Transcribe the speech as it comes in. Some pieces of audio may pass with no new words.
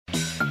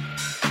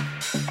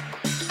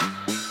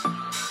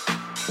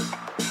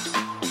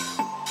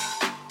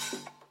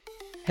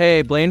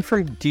Hey, Blaine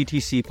from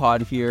DTC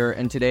Pod here,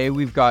 and today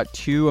we've got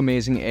two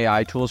amazing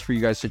AI tools for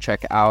you guys to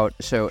check out.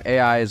 So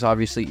AI is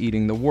obviously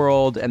eating the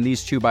world, and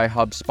these two by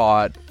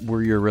HubSpot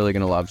you're really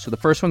going to love. So the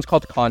first one's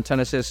called Content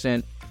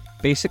Assistant.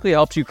 Basically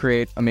helps you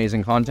create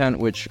amazing content,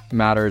 which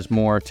matters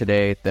more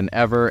today than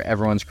ever.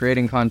 Everyone's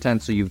creating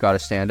content, so you've got to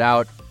stand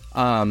out.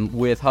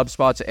 With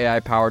HubSpot's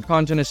AI-powered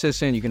Content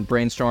Assistant, you can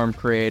brainstorm,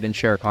 create, and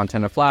share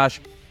content in a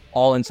flash,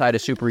 all inside a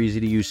super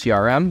easy-to-use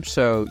CRM.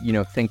 So,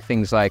 think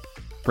things like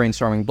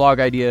brainstorming blog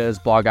ideas,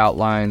 blog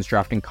outlines,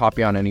 drafting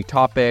copy on any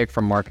topic,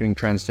 from marketing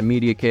trends to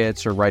media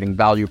kits, or writing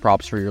value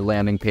props for your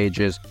landing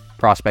pages,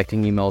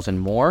 prospecting emails, and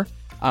more.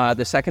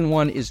 The second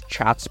one is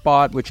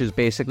ChatSpot, which is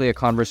basically a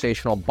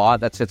conversational bot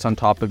that sits on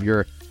top of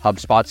your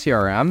HubSpot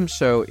CRM.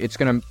 So it's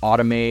going to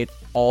automate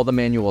all the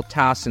manual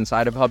tasks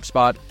inside of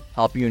HubSpot,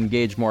 help you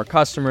engage more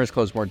customers,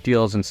 close more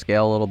deals, and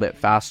scale a little bit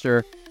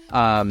faster.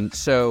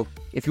 So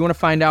if you want to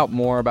find out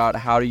more about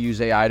how to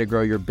use AI to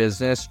grow your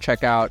business,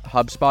 check out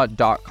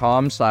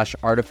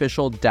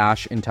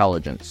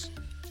hubspot.com/artificial-intelligence.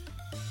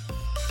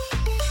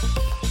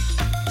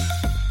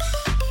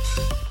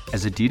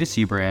 As a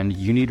D2C brand,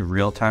 you need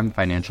real-time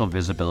financial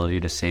visibility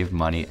to save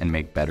money and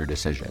make better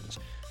decisions.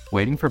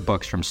 Waiting for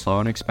books from slow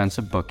and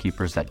expensive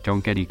bookkeepers that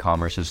don't get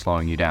e-commerce is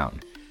slowing you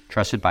down.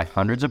 Trusted by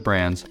hundreds of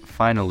brands,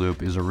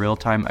 Finaloop is a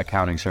real-time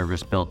accounting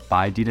service built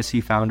by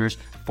D2C founders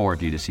for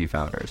D2C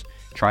founders.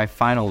 Try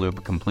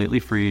Finaloop completely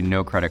free,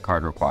 no credit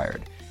card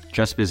required.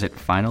 Just visit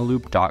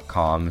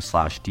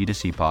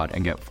finaloop.com/D2Cpod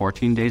and get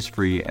 14 days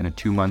free and a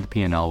 2-month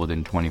P&L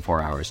within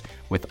 24 hours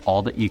with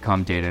all the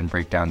e-com data and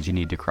breakdowns you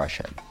need to crush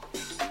it.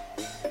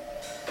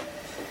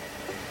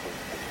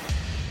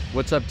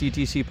 What's up,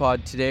 DTC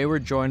Pod? Today we're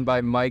joined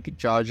by Mike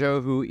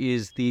Xhaxho, who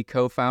is the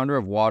co-founder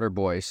of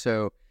Waterboy.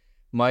 So,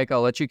 Mike,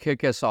 I'll let you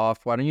kick us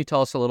off. Why don't you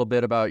tell us a little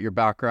bit about your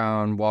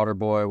background,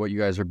 Waterboy, what you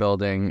guys are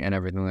building, and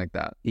everything like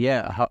that?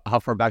 Yeah, how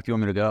far back do you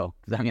want me to go?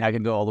 Because I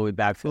can go all the way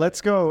back.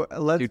 Let's go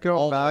back. Let's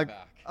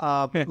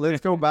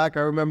go back. I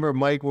remember,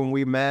 Mike, when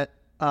we met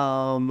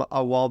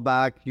a while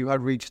back, you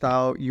had reached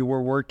out. You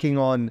were working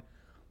on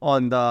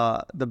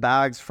the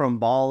bags from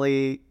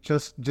Bali.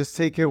 Just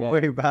take it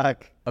way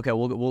back. Okay,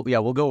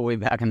 we'll go way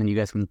back, and then you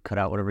guys can cut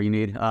out whatever you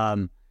need.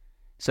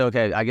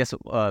 Okay, I guess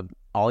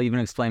I'll even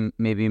explain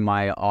maybe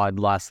my odd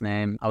last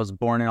name. I was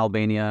born in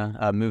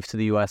Albania, moved to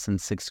the U.S. in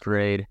 6th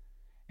grade,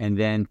 and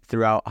then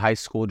throughout high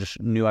school just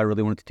knew I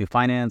really wanted to do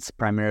finance,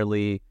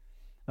 primarily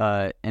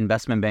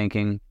investment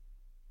banking,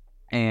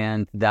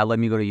 and that led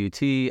me to go to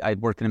UT. I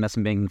worked in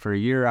investment banking for a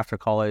year after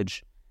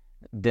college,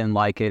 didn't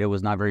like it. It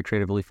was not very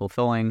creatively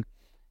fulfilling,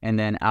 and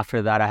then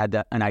after that I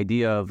had an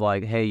idea of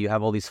like, hey, you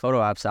have all these photo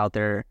apps out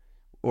there,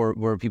 or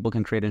where people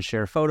can create and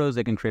share photos,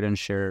 they can create and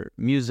share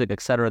music,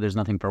 etc. There's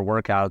nothing for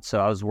workouts. So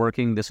I was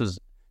working, this was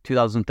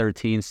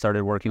 2013,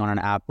 started working on an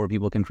app where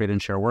people can create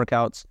and share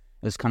workouts.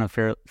 It was kind of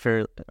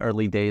fair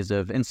early days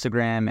of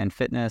Instagram and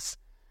fitness.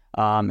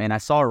 And I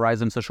saw a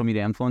rise in social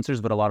media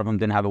influencers, but a lot of them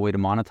didn't have a way to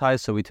monetize.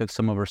 So we took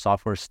some of our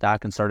software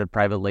stack and started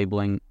private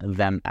labeling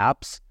them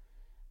apps.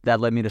 That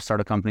led me to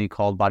start a company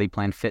called Body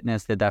Plan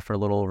Fitness, did that for a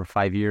little over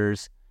 5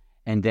 years.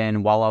 And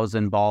then while I was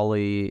in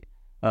Bali,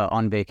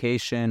 on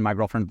vacation, my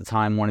girlfriend at the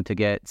time wanted to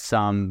get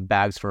some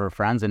bags for her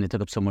friends, and it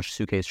took up so much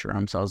suitcase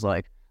room. So I was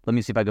like, let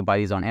me see if I could buy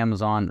these on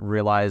Amazon.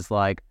 Realized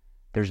like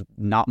there's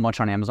not much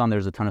on Amazon.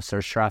 There's a ton of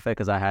search traffic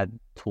because I had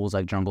tools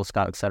like Jumbo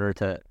Scout, etc.,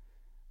 to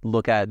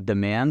look at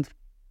demand.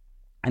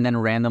 And then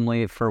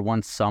randomly for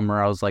one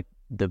summer, I was like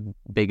the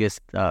biggest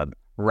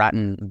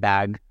Rattan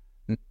bag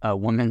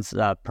women's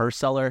purse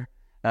seller.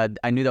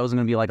 I knew that wasn't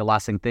going to be like a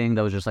lasting thing.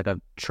 That was just like a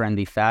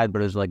trendy fad,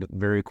 but it was like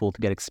very cool to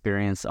get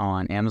experience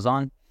on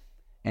Amazon.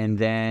 And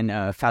then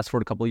fast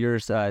forward a couple of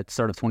years, at the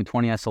start of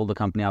 2020, I sold the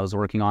company I was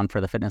working on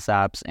for the fitness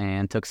apps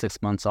and took 6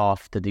 months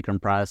off to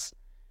decompress.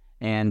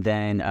 And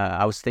then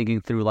I was thinking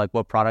through like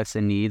what products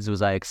and needs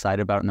was I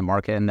excited about in the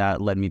market, and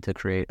that led me to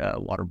create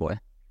Waterboy.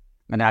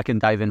 And I can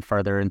dive in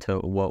further into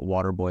what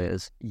Waterboy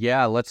is.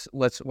 Yeah, let's.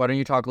 Why don't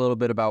you talk a little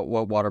bit about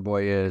what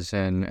Waterboy is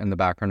and the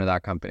background of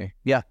that company?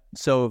 Yeah.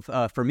 So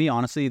for me,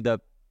 honestly, the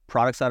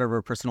products out of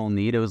a personal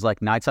need, it was like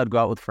nights I'd go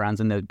out with friends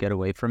and they'd get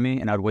away from me,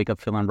 and I'd wake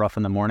up feeling rough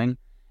in the morning.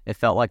 It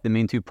felt like the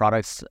main two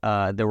products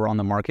that were on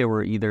the market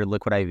were either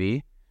Liquid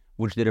IV,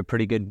 which did a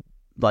pretty good,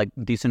 like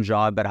decent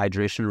job at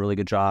hydration, really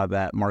good job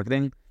at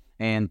marketing,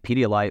 and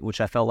Pedialyte, which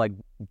I felt like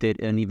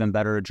did an even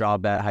better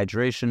job at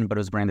hydration, but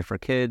it was branded for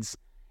kids.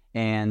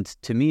 And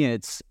to me,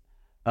 it's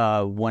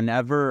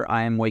whenever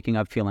I'm waking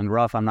up feeling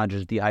rough, I'm not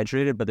just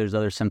dehydrated, but there's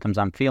other symptoms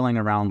I'm feeling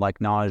around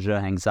like nausea,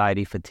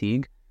 anxiety,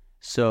 fatigue.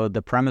 So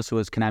the premise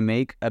was, can I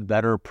make a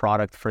better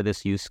product for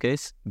this use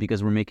case?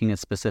 Because we're making it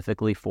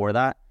specifically for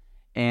that.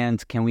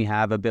 And can we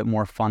have a bit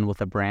more fun with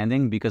the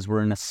branding? Because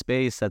we're in a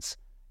space that's,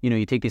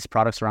 you take these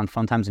products around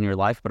fun times in your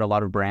life, but a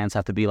lot of brands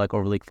have to be like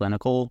overly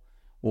clinical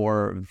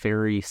or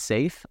very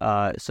safe.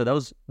 So that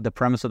was the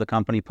premise of the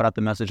company, put out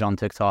the message on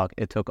TikTok.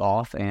 It took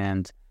off.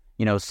 And,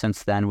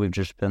 since then we've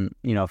just been,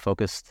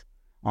 focused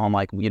on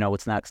like,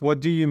 what's next. What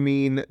do you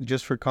mean,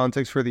 just for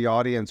context for the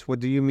audience, what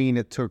do you mean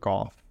it took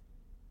off?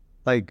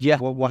 Like,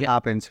 what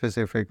happened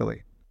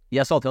specifically?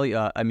 Yes, I'll tell you.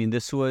 I mean,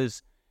 this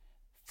was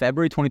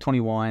February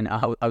 2021.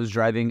 I was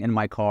driving in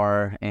my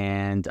car,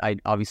 and I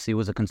obviously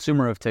was a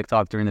consumer of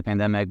TikTok during the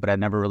pandemic, but I'd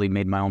never really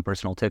made my own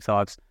personal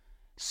TikToks.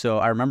 So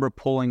I remember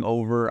pulling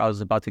over. I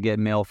was about to get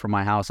mail from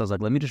my house. I was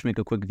like, let me just make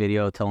a quick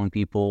video telling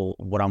people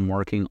what I'm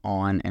working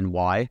on and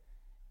why.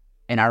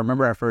 And I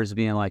remember at first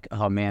being like,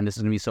 oh man, this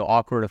is going to be so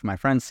awkward if my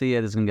friends see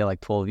it. This is going to get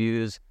like 12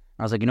 views.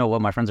 I was like, you know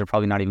what? My friends are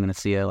probably not even going to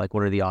see it. Like,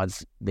 what are the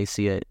odds they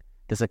see it?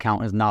 This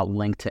account is not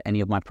linked to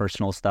any of my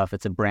personal stuff.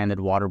 It's a branded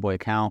Waterboy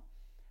account.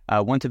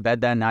 Went to bed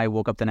that night,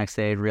 woke up the next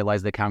day,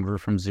 realized the account grew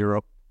from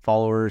 0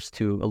 followers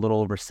to a little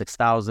over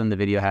 6,000. The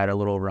video had a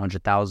little over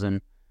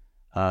 100,000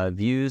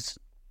 views.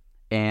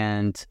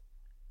 And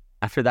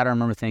after that, I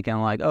remember thinking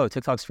like, oh,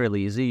 TikTok's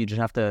fairly easy. You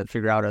just have to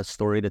figure out a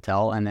story to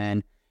tell, and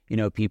then, you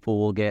know, people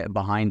will get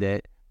behind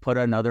it. Put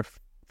another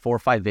 4 or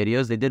 5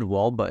 videos. They did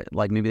well, but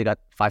like maybe they got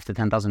 5 to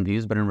 10,000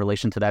 views. But in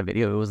relation to that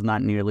video, it was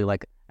not nearly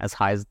like as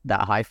high as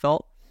that high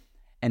felt.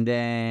 And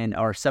then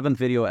our 7th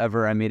video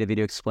ever, I made a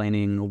video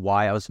explaining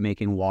why I was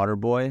making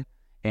Waterboy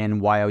and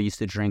why I used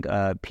to drink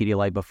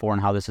Pedialyte before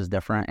and how this is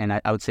different. And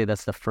I would say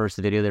that's the first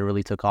video that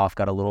really took off,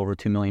 got a little over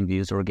 2 million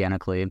views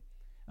organically.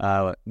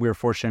 We were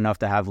fortunate enough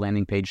to have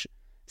landing page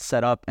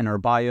set up in our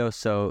bio.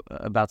 So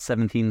about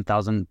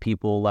 17,000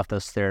 people left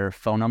us their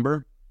phone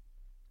number.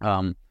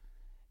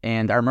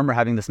 And I remember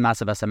having this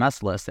massive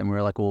SMS list, and we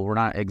were like, well, we're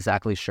not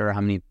exactly sure how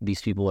many these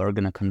people are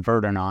going to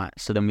convert or not.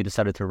 So then we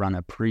decided to run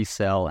a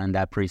pre-sale, and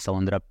that pre-sale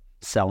ended up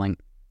selling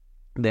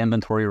the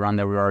inventory run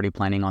that we were already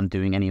planning on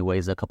doing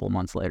anyways a couple of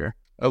months later.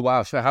 Oh,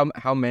 wow. So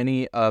how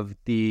many of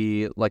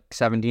the like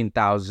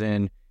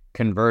 17,000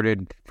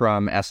 converted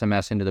from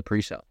SMS into the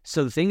pre-sale?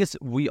 So the thing is,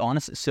 we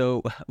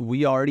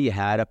already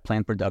had a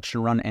planned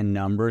production run and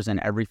numbers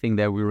and everything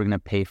that we were going to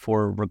pay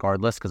for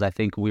regardless, because I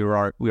think we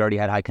already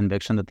had high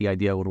conviction that the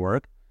idea would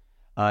work.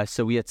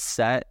 So we had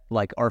set,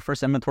 like, our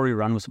first inventory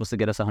run was supposed to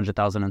get us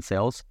 100,000 in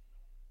sales,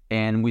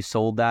 and we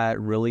sold that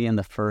really in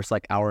the first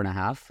like hour and a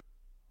half,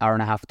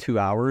 2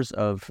 hours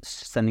of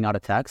sending out a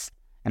text.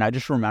 And I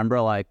just remember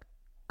like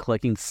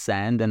clicking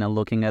send and then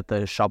looking at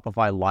the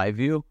Shopify live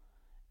view,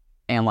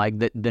 and like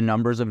the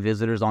numbers of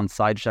visitors on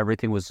site, just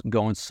everything was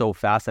going so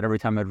fast that every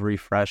time I'd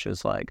refresh, it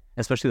was like,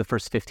 especially the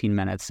first 15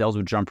 minutes, sales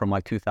would jump from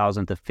like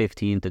 2,000 to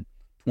 15 to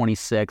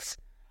 26.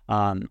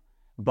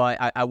 But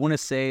I want to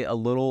say a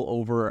little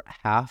over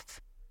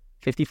half,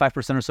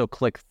 55% or so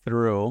click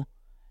through.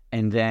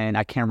 And then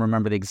I can't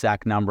remember the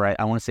exact number.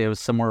 I want to say it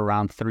was somewhere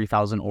around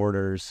 3,000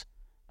 orders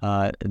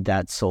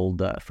that sold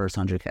the first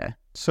 100K.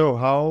 So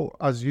how,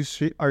 as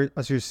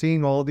you're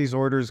seeing all these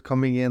orders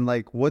coming in,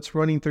 like what's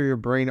running through your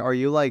brain? Are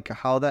you like,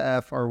 how the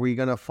F are we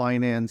going to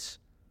finance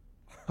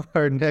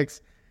our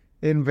next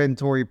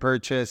inventory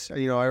purchase?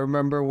 You know, I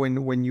remember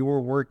when you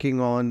were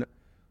working on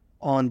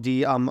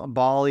the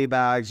Bali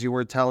bags, you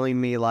were telling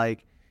me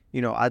like,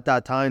 you know, at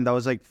that time, that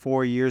was like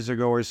 4 years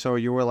ago or so,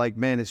 you were like,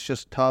 man, it's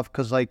just tough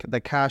because like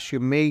the cash you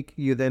make,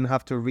 you then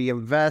have to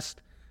reinvest.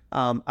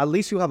 At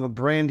least you have a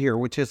brand here,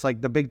 which is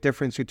like the big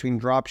difference between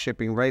drop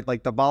shipping, right?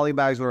 Like the Bali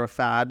bags were a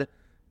fad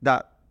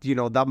that, you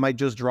know, that might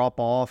just drop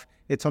off.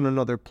 It's on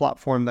another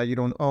platform that you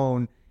don't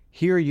own.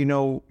 Here, you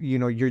know,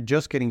 you're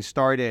just getting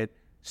started.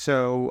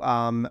 So,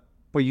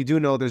 but you do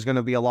know there's going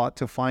to be a lot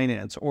to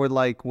finance. Or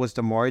like, was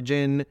the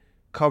margin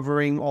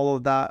covering all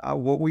of that?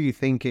 What were you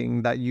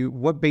thinking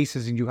what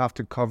bases did you have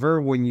to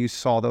cover when you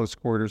saw those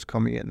orders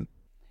coming in?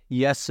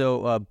 Yes,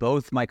 so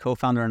both my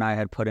co-founder and I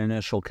had put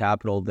initial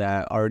capital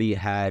that already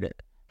had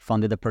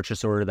funded the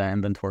purchase order, that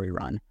inventory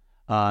run.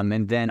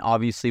 And then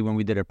obviously when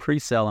we did a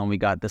pre-sale and we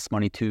got this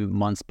money 2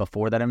 months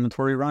before that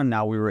inventory run,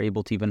 now we were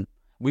able to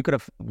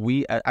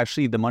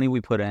actually the money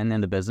we put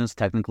in the business,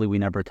 technically we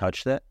never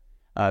touched it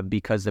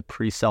because the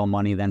pre-sale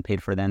money then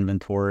paid for the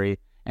inventory.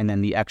 And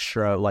then the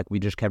extra, like we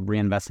just kept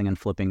reinvesting and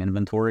flipping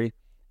inventory.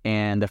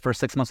 And the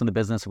first 6 months of the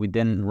business, we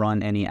didn't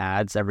run any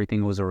ads.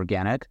 Everything was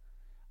organic.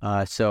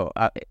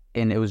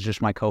 And it was just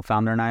my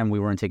co-founder and I, and we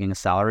weren't taking a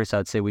salary. So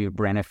I'd say we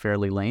ran it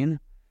fairly lean.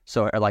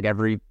 So like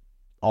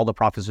all the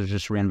profits was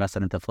just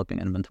reinvested into flipping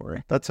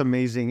inventory. That's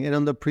amazing. And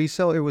on the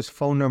pre-sale, it was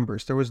phone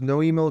numbers. There was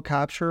no email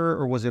capture,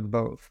 or was it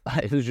both?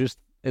 It was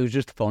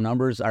just phone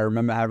numbers. I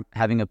remember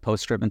having a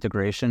PostScript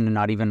integration and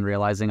not even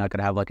realizing I could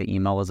have like an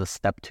email as a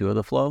step 2 of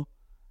the flow.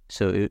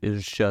 So it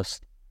was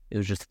just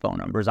phone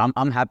numbers.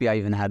 I'm happy I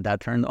even had that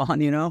turned on,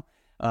 you know,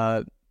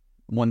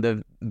 when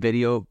the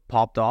video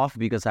popped off,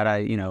 because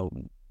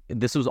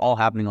this was all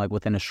happening like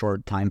within a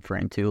short time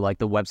frame too. Like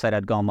the website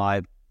had gone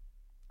live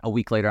a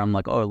week later. I'm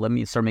like, oh, let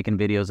me start making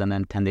videos, and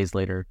then 10 days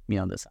later, you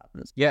know, this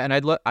happens. Yeah, and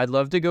I'd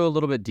love to go a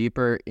little bit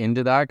deeper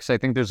into that, because I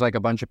think there's like a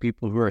bunch of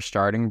people who are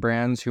starting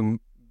brands who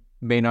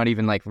may not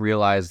even like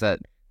realize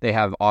that they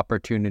have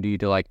opportunity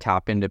to like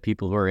tap into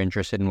people who are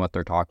interested in what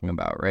they're talking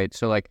about, right?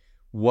 So like,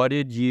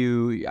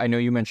 I know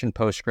you mentioned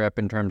PostScript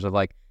in terms of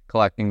like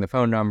collecting the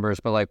phone numbers,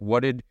 but like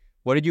what did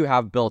you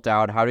have built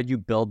out? How did you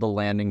build the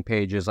landing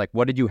pages? Like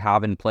what did you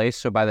have in place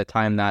so by the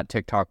time that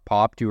TikTok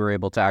popped, you were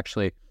able to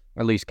actually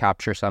at least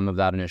capture some of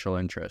that initial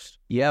interest?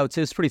 Yeah, I would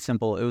say it's pretty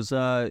simple. It was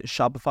a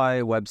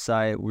Shopify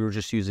website. We were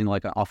just using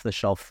like an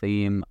off-the-shelf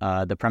theme.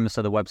 The premise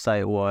of the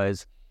website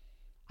was,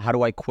 how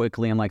do I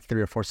quickly, in like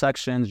 3 or 4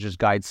 sections, just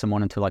guide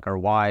someone into like our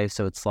why?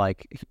 So it's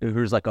like,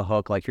 here's like a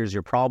hook, like here's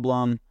your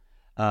problem,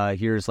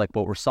 here's like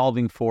what we're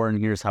solving for, and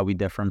here's how we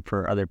differ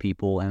for other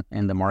people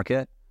in the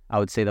market. I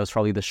would say that was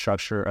probably the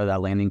structure of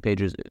that landing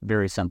page. Is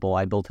very simple.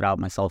 I built it out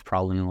myself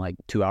probably in like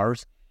 2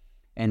 hours.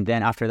 And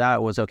then after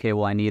that was, okay,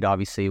 well, I need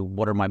obviously,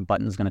 what are my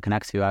buttons going to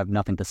connect to? I have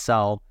nothing to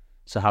sell.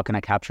 So how can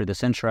I capture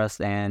this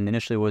interest? And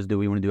initially was, do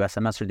we want to do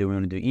SMS or do we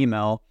want to do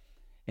email?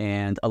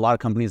 And a lot of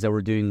companies that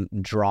were doing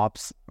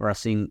drops, or I was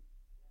seeing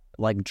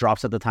like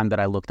drops at the time that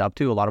I looked up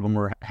to, a lot of them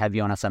were heavy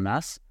on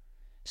SMS.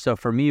 So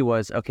for me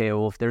was, okay,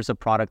 well, if there's a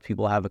product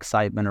people have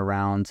excitement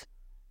around,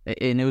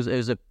 and it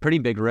was a pretty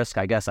big risk,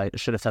 I guess. I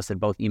should have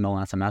tested both email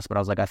and SMS, but I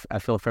was like, I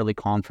feel fairly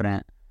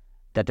confident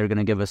that they're going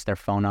to give us their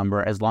phone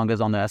number, as long as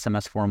on the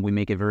SMS form we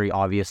make it very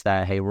obvious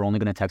that, hey, we're only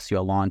going to text you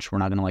at launch. We're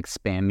not going to like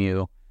spam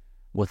you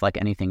with like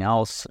anything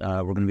else.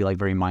 We're going to be like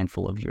very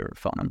mindful of your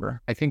phone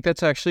number. I think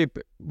that's actually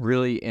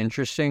really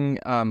interesting.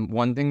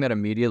 One thing that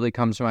immediately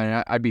comes to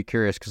mind, I'd be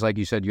curious because like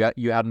you said,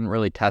 you hadn't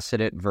really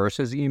tested it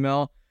versus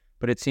email,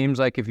 but it seems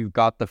like if you've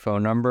got the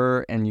phone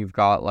number and you've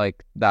got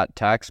like that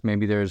text,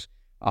 maybe there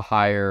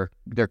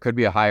could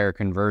be a higher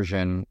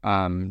conversion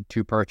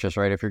to purchase,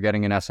 right? If you're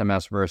getting an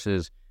SMS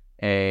versus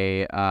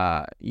a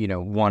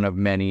one of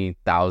many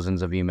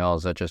thousands of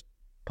emails that just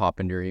pop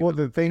into your email. Well,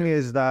 the thing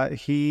is that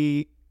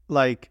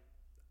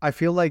I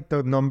feel like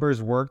the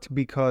numbers worked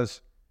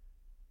because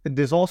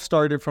this all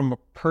started from a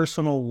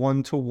personal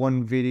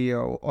one-to-one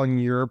video on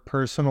your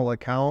personal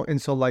account.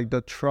 And so like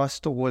the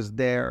trust was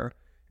there.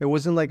 It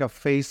wasn't like a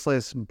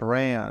faceless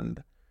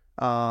brand.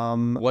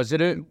 Was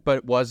it?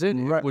 Right. Was it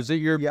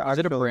your? Yeah, was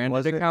it a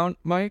branded account,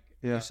 Mike?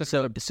 Yeah.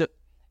 So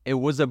it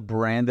was a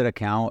branded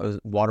account. It was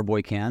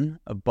Waterboy Can,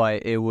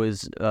 but it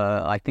was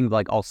I think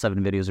like all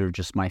 7 videos are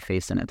just my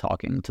face in it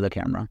talking to the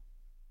camera.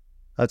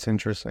 That's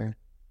interesting.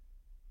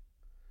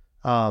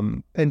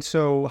 And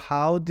so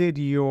how did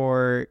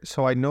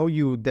so I know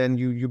you've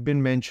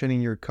been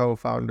mentioning your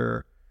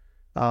co-founder.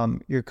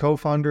 Your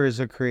co-founder is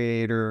a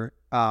creator.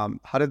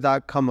 How did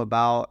that come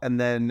about? And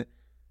then,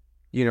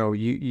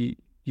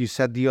 you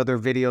said the other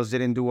videos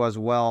didn't do as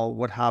well.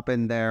 What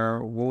happened there?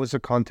 What was the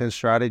content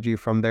strategy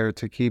from there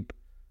to keep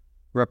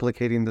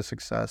replicating the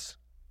success?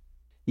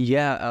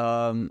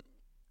 Yeah,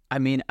 I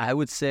mean, I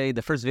would say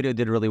the first video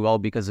did really well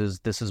because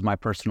this is my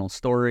personal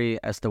story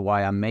as to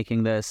why I'm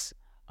making this.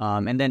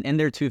 And then in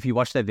there too, if you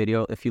watch that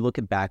video, if you look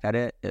back at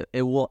it,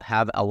 it will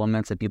have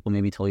elements that people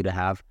maybe tell you to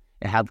have.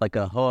 It had like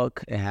a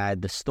hook, it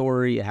had the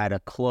story, it had a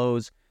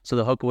close. So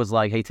the hook was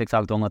like, hey,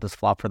 TikTok, don't let this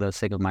flop for the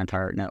sake of my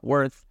entire net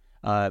worth.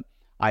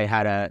 I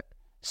had a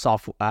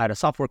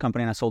software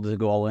company and I sold it to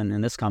go all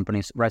in this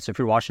company, right? So if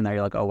you're watching that,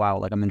 you're like, oh wow,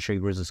 like I'm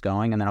intrigued, where's this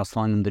going? And then I was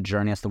telling them the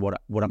journey as to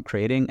what I'm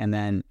creating. And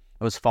then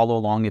it was follow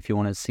along if you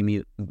want to see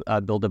me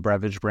build a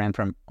beverage brand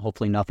from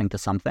hopefully nothing to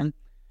something.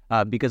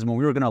 Because when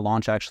we were going to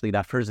launch, actually,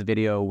 that first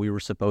video, we were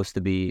supposed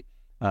to be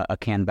a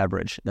canned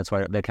beverage. That's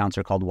why the accounts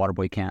are called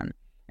Waterboy Can.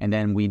 And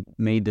then we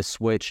made the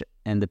switch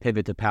and the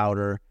pivot to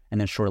powder.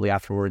 And then shortly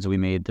afterwards, we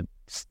made the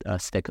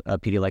stick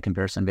Pedialyte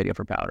comparison video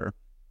for powder.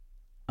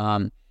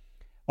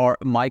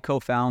 My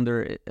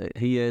co-founder,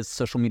 he is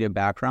social media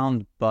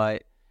background,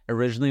 but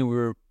originally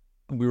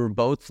we were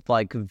both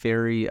like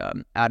very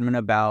adamant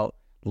about,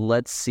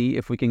 let's see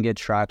if we can get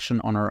traction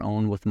on our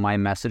own with my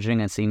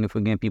messaging and seeing if we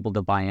can get people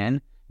to buy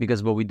in.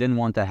 Because what we didn't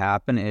want to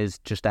happen is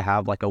just to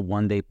have like a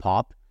one-day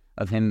pop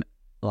of him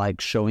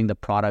like showing the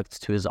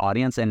product to his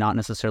audience and not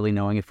necessarily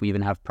knowing if we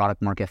even have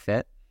product market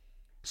fit.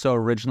 So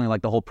originally,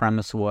 like the whole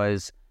premise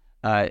was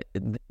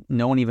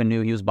no one even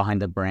knew he was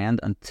behind the brand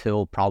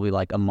until probably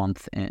like a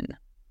month in.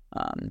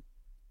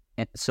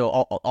 And so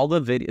all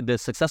the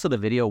success of the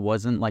video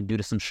wasn't like due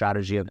to some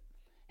strategy of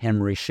him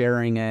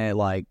resharing it,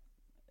 like,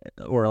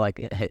 or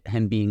like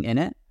him being in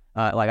it.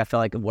 Like I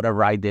feel like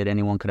whatever I did,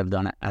 anyone could have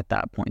done it at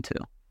that point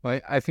too. Well,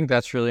 I think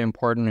that's really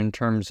important in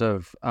terms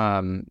of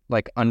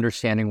like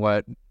understanding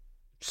what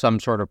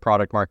some sort of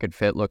product market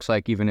fit looks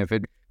like, even if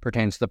it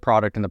pertains to the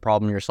product and the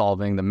problem you're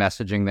solving, the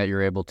messaging that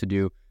you're able to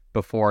do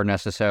before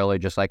necessarily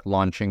just like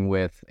launching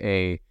with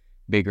a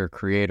bigger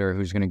creator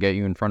who's going to get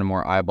you in front of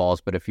more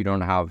eyeballs. But if you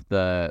don't have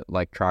the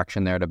like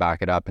traction there to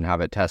back it up and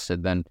have it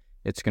tested, then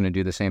it's going to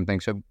do the same thing.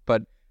 So,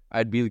 but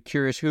I'd be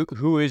curious,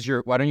 who is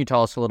why don't you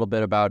tell us a little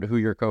bit about who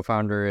your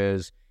co-founder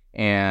is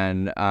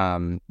and,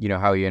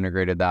 how you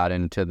integrated that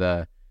into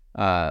the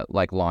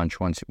like launch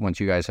once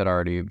you guys had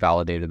already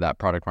validated that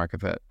product market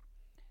fit?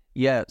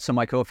 Yeah, so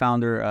my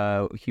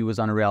co-founder, he was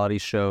on a reality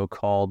show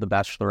called The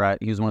Bachelorette.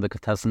 He was one of the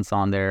contestants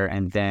on there,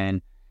 and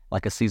then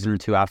like a season or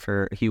 2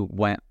 after, he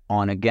went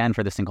on again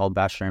for this thing called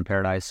Bachelor in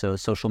Paradise. So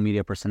social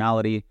media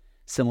personality,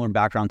 similar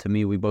background to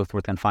me. We both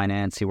worked in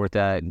finance. He worked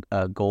at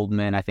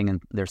Goldman, I think, in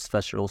their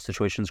special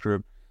situations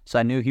group. So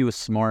I knew he was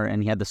smart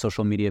and he had the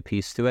social media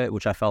piece to it,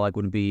 which I felt like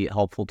would be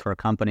helpful to our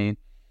company.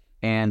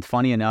 And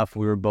funny enough,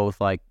 we were both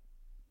like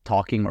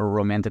talking or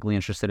romantically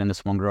interested in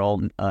this one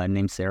girl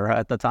named Sarah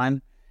at the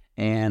time,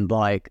 and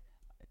like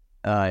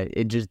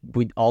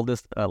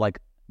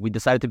we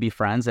decided to be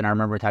friends. And I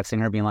remember texting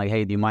her being like,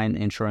 hey, do you mind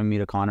introing me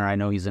to Connor? I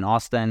know he's in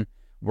Austin.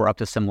 We're up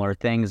to similar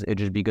things. It'd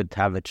just be good to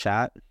have a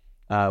chat.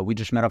 We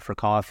just met up for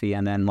coffee,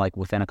 and then like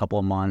within a couple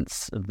of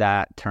months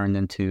that turned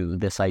into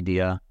this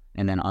idea,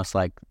 and then us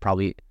like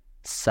probably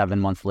 7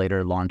 months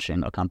later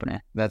launching a company.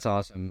 That's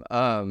awesome.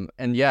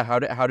 And yeah,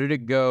 how did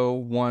it go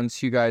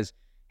once you guys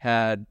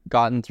had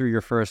gotten through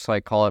your first,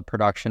 like, call it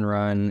production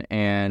run,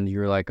 and you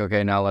were like,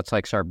 okay, now let's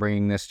like start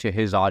bringing this to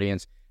his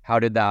audience? How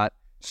did that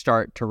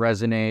start to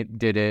resonate?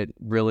 Did it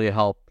really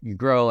help you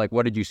grow? Like,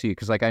 what did you see?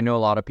 Because like I know a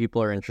lot of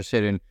people are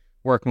interested in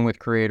working with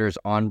creators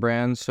on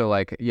brands. So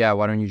like, yeah,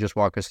 why don't you just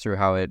walk us through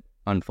how it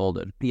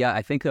unfolded? Yeah,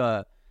 I think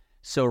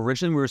so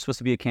originally we were supposed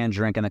to be a canned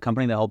drink, and the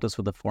company that helped us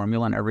with the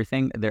formula and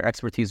everything, their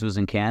expertise was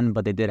in can,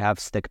 but they did have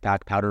stick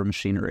pack powder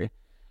machinery.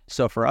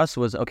 So for us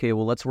was, okay,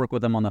 well, let's work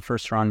with them on the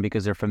first run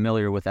because they're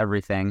familiar with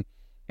everything.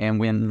 And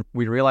when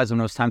we realized when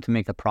it was time to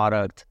make the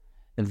product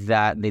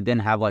that they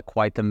didn't have like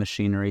quite the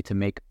machinery to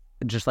make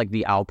just like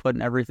the output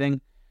and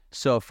everything.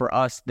 So for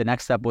us, the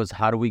next step was,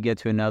 how do we get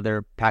to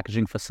another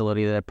packaging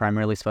facility that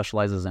primarily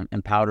specializes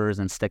in powders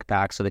and stick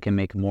packs so they can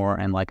make more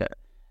in like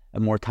a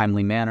more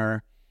timely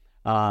manner.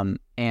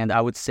 And I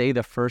would say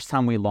the first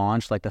time we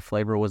launched, like the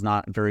flavor was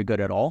not very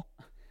good at all.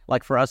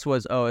 Like for us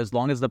was, as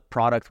long as the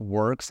product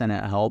works and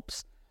it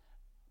helps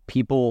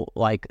people,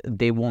 like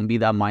they won't be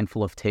that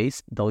mindful of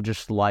taste. They'll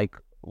just like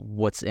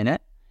what's in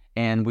it.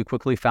 And we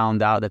quickly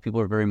found out that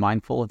people are very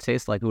mindful of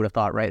taste, like who would have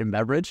thought, right, in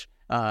beverage.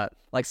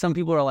 Like some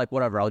people are like,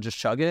 whatever, I'll just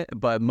chug it.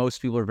 But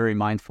most people are very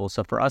mindful.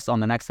 So for us on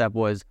the next step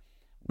was,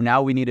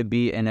 now we need to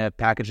be in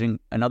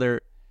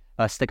another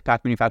stick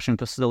pack manufacturing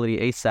facility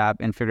ASAP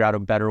and figure out a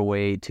better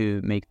way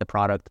to make the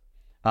product.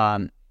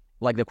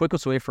 Like the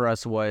quickest way for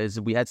us was,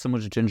 we had so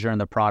much ginger in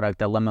the product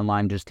that lemon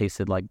lime just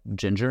tasted like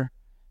ginger.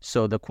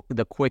 So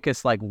the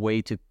quickest like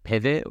way to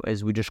pivot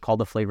is we just called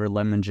the flavor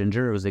lemon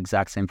ginger. It was the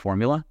exact same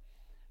formula.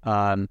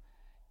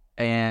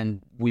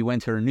 And we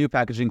went to a new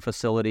packaging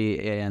facility,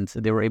 and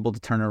they were able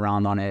to turn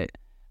around on it,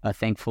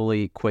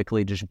 thankfully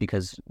quickly, just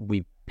because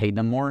we paid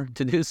them more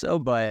to do so.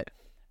 But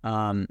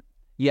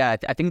yeah,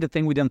 I think the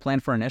thing we didn't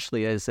plan for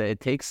initially is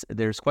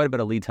there's quite a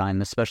bit of lead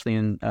time, especially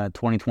in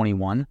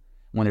 2021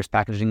 when there's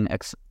packaging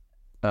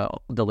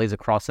delays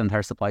across the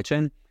entire supply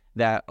chain.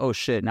 That, oh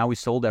shit, now we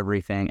sold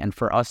everything, and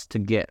for us to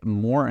get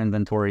more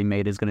inventory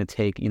made is going to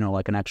take,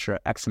 like an extra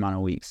X amount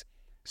of weeks.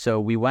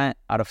 So we went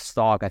out of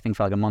stock, I think,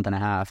 for like a month and a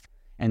half.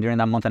 And during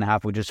that month and a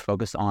half, we just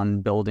focused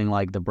on building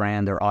like the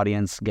brand, our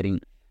audience, getting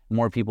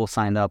more people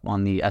signed up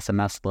on the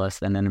SMS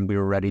list. And then we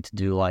were ready to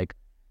do like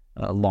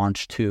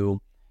launch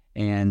 2.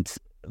 And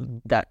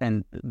that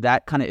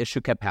kind of issue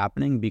kept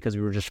happening because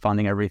we were just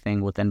funding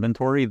everything with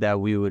inventory,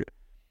 that we would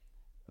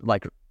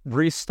like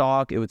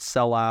restock, it would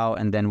sell out,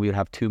 and then we would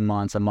have a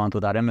month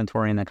without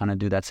inventory, and then kind of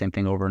do that same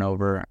thing over and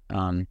over.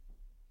 And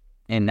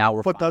now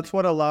we're. But that's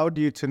what allowed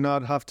you to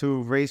not have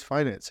to raise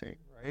financing,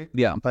 right?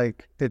 Yeah.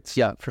 Like it's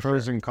for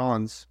pros sure. and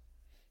cons.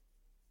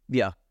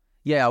 Yeah.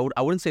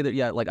 I wouldn't say that.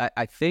 Yeah, like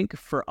I think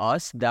for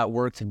us that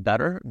worked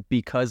better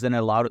because then it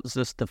allowed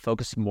us to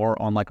focus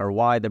more on like our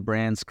why, the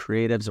brands,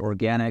 creatives,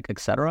 organic,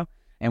 etc.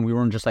 And we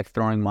weren't just like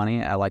throwing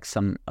money at like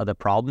some other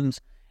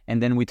problems.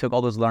 And then we took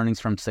all those learnings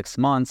from 6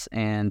 months,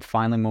 and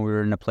finally when we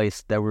were in a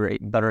place that we were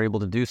better able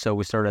to do so,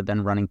 we started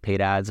then running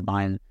paid ads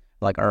behind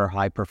like our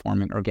high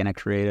performing organic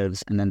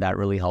creatives, and then that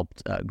really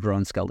helped grow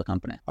and scale the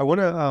company. I want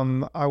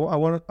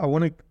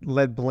to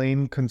let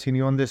Blaine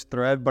continue on this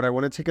thread, but I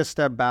want to take a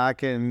step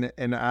back and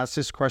ask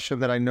this question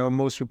that I know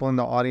most people in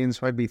the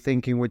audience might be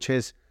thinking, which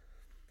is,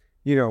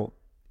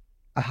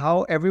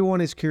 how everyone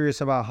is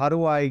curious about, how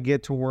do I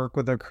get to work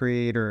with a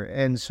creator?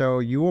 And so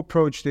you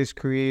approach this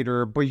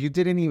creator, but you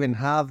didn't even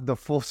have the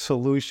full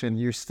solution.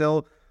 You're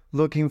still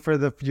looking for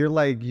you're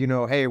like,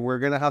 hey, we're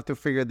going to have to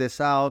figure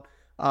this out.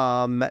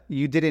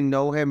 You didn't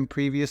know him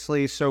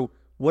previously. So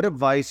what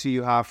advice do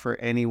you have for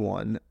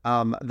anyone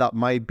that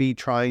might be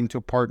trying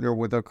to partner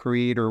with a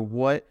creator?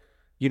 What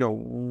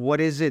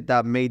is it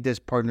that made this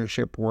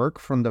partnership work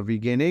from the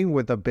beginning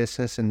with a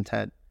business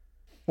intent?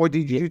 Or do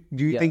you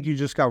think you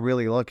just got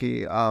really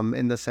lucky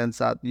in the sense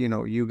that,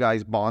 you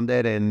guys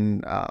bonded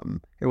and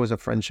it was a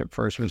friendship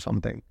first or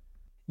something?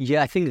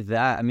 Yeah, I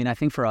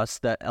think for us,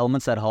 the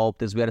elements that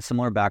helped is we had a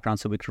similar background,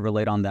 so we could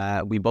relate on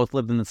that. We both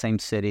lived in the same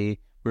city.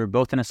 We were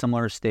both in a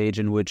similar stage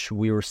in which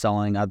we were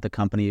selling at the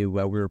company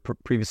where we were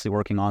previously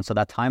working on. So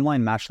that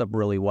timeline matched up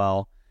really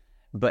well.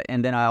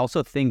 And then I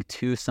also think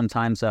too,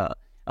 sometimes a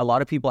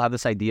lot of people have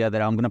this idea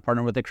that I'm going to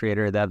partner with a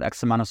creator that have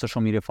X amount of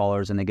social media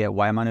followers and they get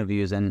Y amount of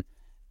views, and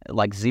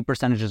like Z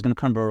percentage is going to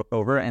convert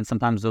over. And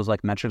sometimes those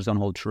like metrics don't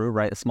hold true,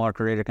 right? A smaller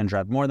creator can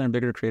drive more than a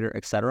bigger creator,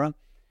 etc.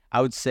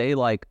 I would say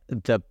like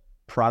the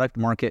product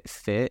market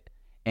fit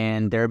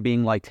and there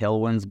being like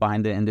tailwinds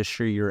behind the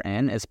industry you're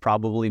in is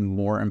probably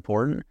more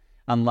important.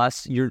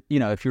 Unless you're,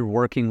 if you're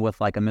working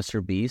with like a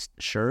Mr. Beast,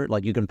 sure,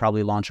 like you can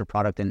probably launch a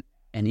product in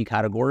any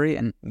category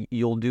and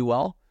you'll do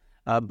well.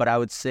 But I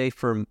would say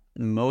for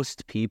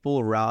most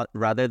people,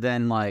 rather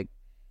than like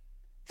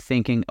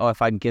thinking, oh,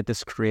 if I get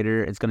this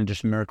creator, it's going to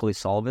just miraculously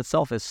solve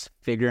itself, is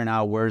figuring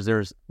out where's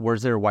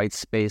there white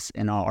space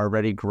in an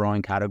already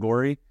growing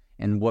category,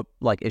 and what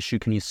like issue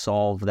can you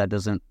solve that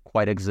doesn't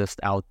quite exist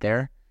out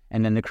there.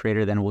 And then the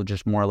creator then will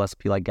just more or less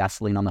be like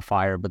gasoline on the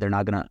fire, but they're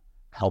not going to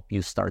help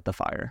you start the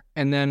fire.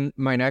 And then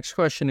my next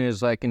question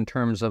is like, in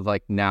terms of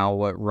like now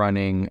what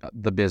running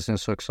the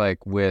business looks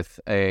like with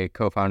a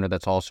co-founder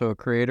that's also a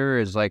creator,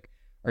 is like,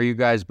 are you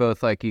guys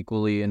both like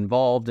equally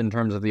involved in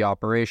terms of the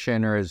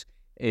operation, or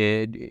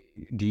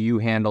do you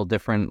handle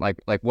different,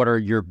 like what are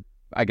your,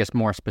 I guess,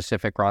 more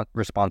specific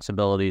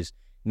responsibilities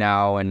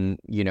now, and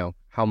you know,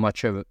 how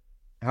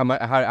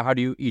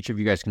do you each of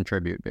you guys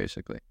contribute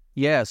basically?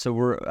 Yeah,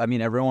 so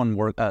everyone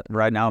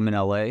right now I'm in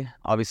LA,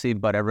 obviously,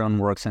 but everyone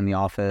works in the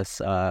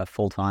office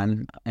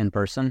full-time in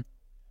person.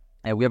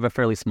 And we have a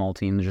fairly small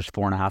team, there's just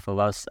 4.5 of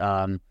us.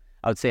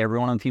 I would say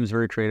everyone on the team is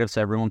very creative,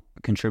 so everyone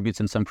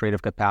contributes in some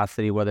creative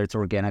capacity, whether it's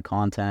organic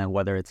content,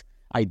 whether it's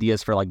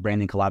ideas for like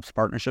branding, collabs,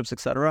 partnerships,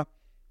 etc.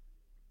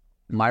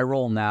 My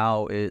role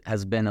now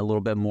has been a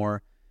little bit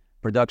more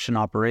production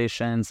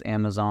operations,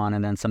 Amazon,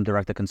 and then some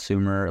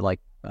direct-to-consumer, like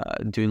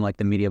doing like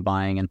the media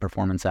buying and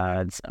performance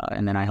ads,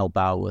 and then I help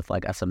out with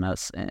like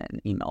SMS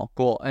and email.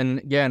 Cool.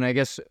 And yeah, and I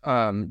guess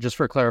just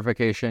for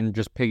clarification,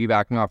 just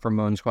piggybacking off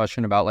Ramon's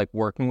question about like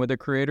working with a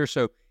creator.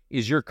 So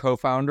is your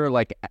co-founder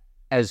like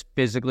as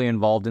physically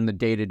involved in the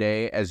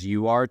day-to-day as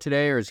you are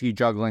today, or is he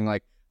juggling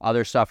like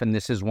other stuff and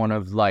this is one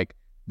of like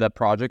the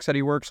projects that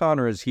he works on,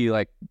 or is he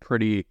like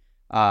pretty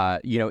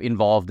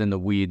involved in the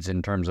weeds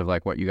in terms of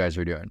like what you guys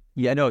are doing?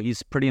 Yeah, no,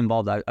 he's pretty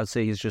involved. I'd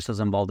say he's just as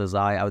involved as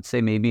I would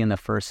say maybe in the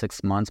first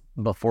 6 months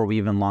before we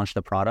even launched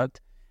the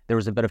product, there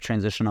was a bit of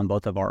transition on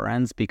both of our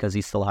ends because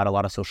he still had a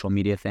lot of social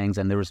media things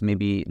and there was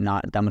maybe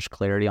not that much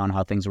clarity on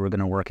how things were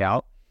going to work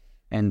out.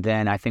 And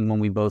then I think when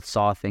we both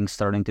saw things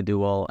starting to do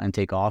well and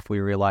take off, we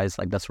realized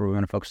like that's where we're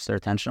going to focus our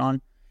attention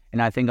on.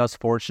 And I think I was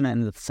fortunate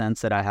in the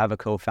sense that I have a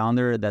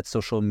co-founder that's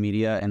social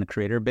media and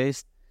creator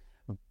based,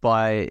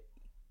 but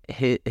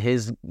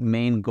his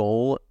main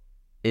goal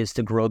is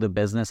to grow the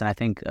business. And I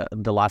think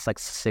the last like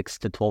 6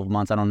 to 12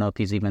 months, I don't know if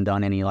he's even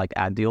done any like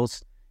ad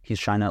deals. He's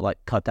trying to like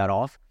cut that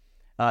off.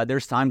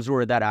 There's times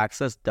where that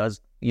access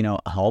does,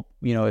 help,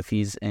 if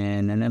he's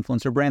in an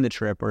influencer branded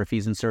trip or if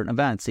he's in certain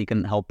events, he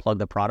can help plug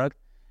the product.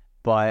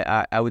 But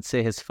I would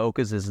say his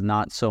focus is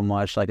not so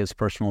much like his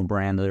personal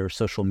brand or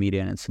social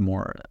media, and it's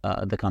more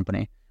the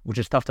company, which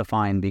is tough to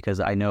find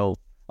because I know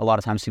a lot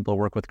of times people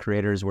work with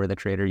creators where the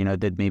creator,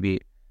 did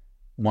maybe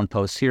one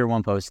post here,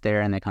 one post there,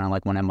 and they kind of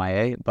like went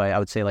MIA. But I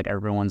would say like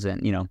everyone's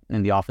in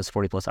the office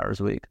 40 plus hours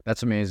a week.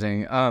 That's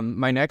amazing.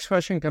 My next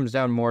question comes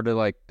down more to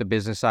like the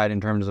business side in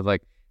terms of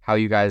like how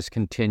you guys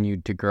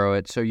continued to grow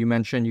it. So you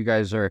mentioned you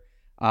guys are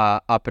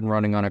up and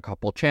running on a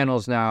couple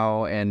channels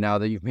now, and now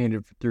that you've made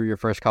it through your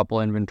first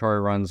couple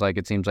inventory runs, like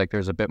it seems like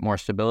there's a bit more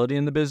stability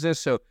in the business.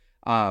 So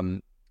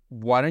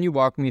why don't you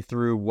walk me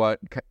through what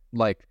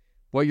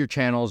your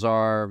channels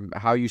are,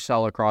 how you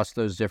sell across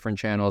those different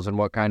channels, and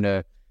what kind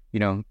of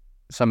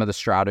some of the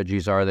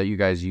strategies are that you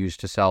guys use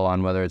to sell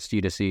on, whether it's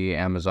D2C,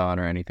 Amazon,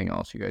 or anything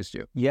else you guys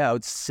do? Yeah, I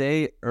would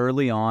say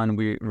early on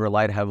we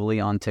relied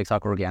heavily on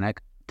TikTok organic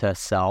to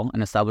sell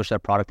and establish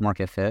that product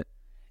market fit.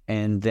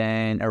 And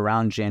then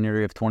around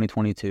January of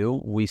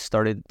 2022, we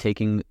started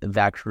taking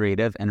that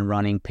creative and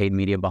running paid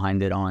media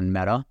behind it on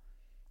Meta,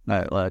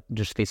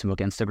 just Facebook,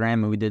 Instagram,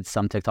 and we did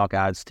some TikTok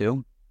ads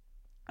too.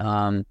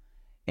 And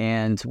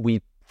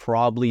we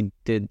probably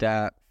did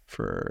that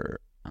for,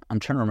 I'm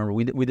trying to remember,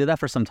 we did that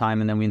for some time,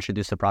 and then we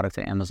introduced the product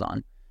to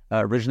Amazon.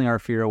 Originally, our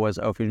fear was,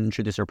 if we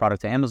introduce our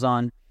product to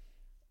Amazon,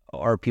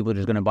 are people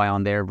just going to buy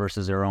on there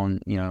versus their own,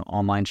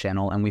 online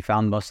channel? And we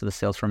found most of the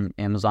sales from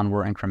Amazon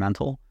were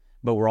incremental.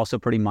 But we're also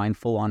pretty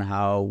mindful on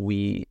how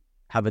we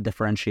have a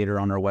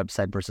differentiator on our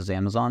website versus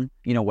Amazon,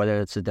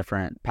 whether it's a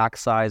different pack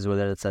size,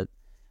 whether it's a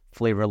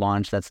flavor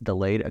launch that's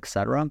delayed,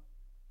 etc.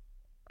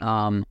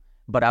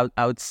 But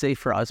I would say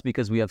for us,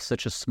 because we have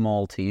such a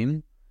small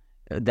team,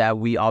 that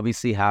we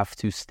obviously have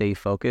to stay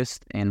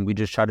focused, and we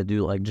just try to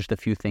do like just a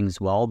few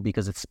things well,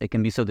 because it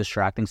can be so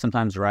distracting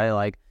sometimes, right?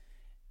 Like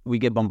we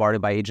get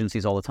bombarded by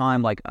agencies all the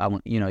time. Like,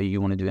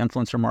 you want to do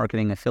influencer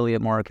marketing,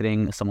 affiliate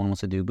marketing, someone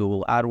wants to do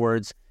Google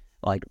AdWords,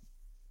 like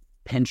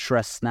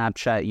Pinterest,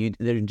 Snapchat,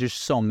 there's just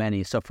so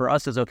many. So for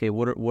us, it's okay,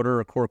 what are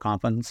our core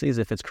competencies?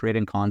 If it's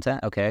creating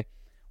content, okay,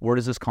 where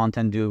does this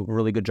content do a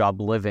really good job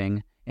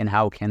living, and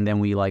how can then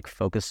we like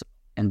focus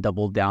and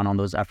double down on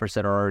those efforts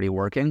that are already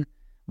working,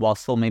 while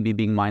still maybe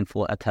being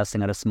mindful at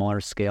testing at a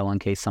smaller scale in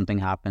case something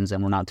happens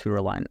and we're not too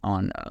reliant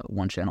on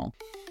one channel.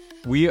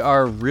 We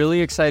are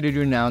really excited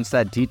to announce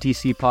that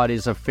DTC Pod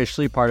is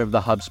officially part of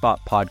the HubSpot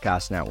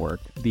Podcast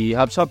Network. The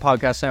HubSpot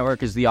Podcast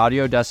Network is the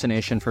audio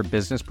destination for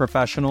business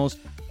professionals,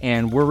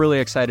 and we're really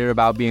excited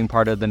about being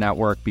part of the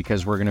network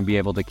because we're going to be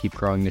able to keep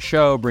growing the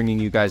show, bringing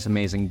you guys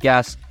amazing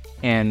guests,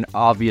 and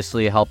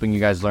obviously helping you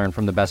guys learn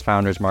from the best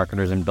founders,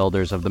 marketers, and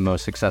builders of the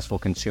most successful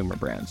consumer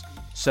brands.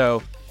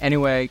 So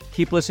Anyway,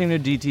 keep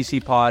listening to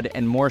DTC Pod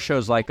and more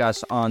shows like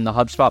us on the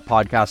HubSpot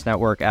Podcast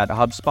Network at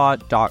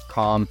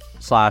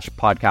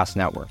hubspot.com/podcast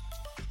network.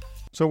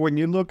 So when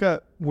you look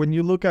at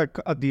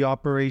the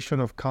operation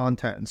of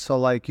content, so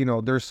like,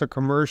 there's the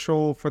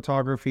commercial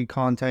photography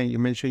content. You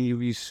mentioned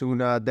UV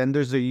Suna. Then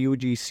there's the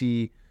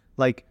UGC.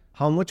 Like,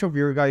 how much of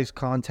your guys'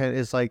 content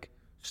is like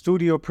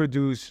studio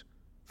produced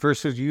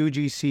versus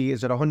UGC?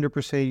 Is it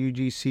 100%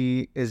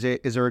 UGC? Is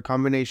there a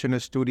combination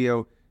of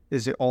studio?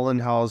 Is it all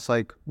in-house?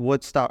 Like,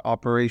 what's that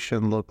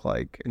operation look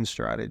like in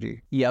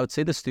strategy? Yeah, I would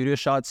say the studio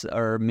shots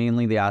are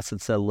mainly the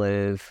assets that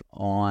live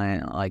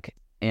on like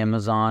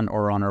Amazon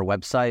or on our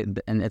website,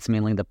 and it's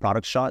mainly the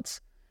product shots.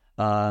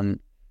 A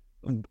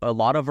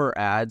lot of our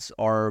ads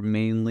are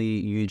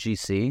mainly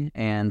UGC,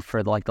 and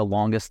for like the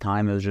longest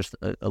time, it was just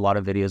a lot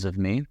of videos of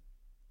me.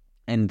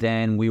 And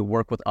then we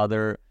work with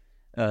other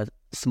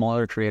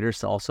smaller creators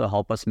to also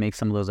help us make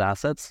some of those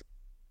assets.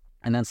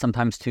 And then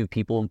sometimes too,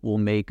 people will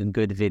make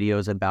good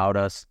videos about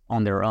us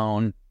on their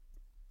own,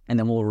 and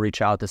then we'll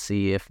reach out to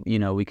see if,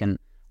 we can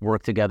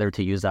work together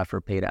to use that for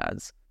paid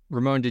ads.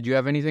 Ramon, did you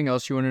have anything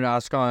else you wanted to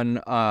ask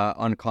on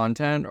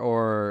content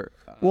or?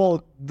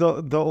 Well,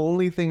 the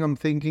only thing I'm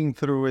thinking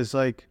through is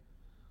like,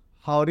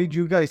 how did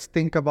you guys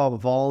think about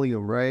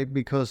volume, right?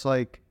 Because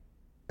like,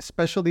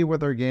 especially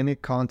with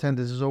organic content,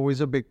 this is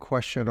always a big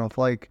question of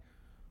like,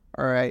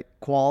 all right,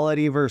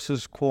 quality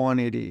versus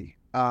quantity.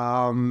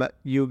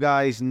 You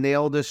guys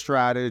nailed the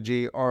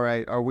strategy. All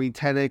right, are we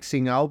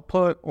 10xing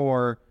output,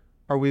 or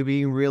are we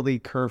being really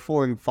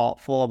careful and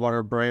thoughtful about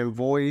our brand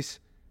voice?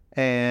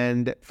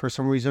 And for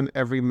some reason,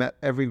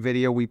 every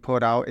video we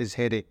put out is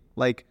hitting.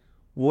 Like,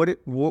 what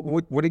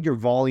did your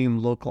volume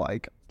look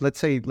like?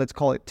 Let's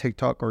call it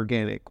TikTok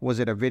organic. Was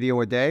it a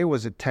video a day?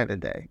 Was it 10 a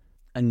day?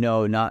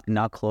 No,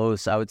 not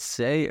close. I would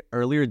say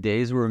earlier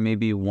days were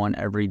maybe one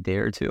every day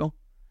or two,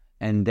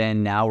 and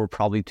then now we're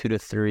probably 2 to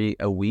 3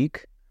 a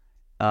week.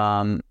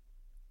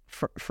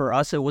 For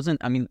us, it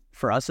wasn't. I mean,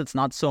 for us, it's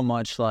not so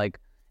much like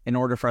in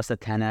order for us to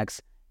 10x.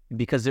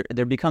 Because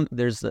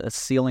there's a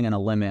ceiling and a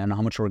limit on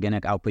how much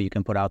organic output you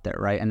can put out there,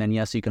 right? And then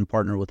yes, you can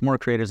partner with more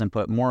creators and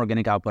put more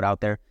organic output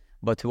out there.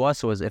 But to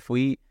us, was if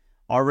we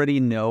already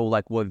know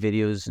like what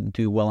videos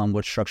do well and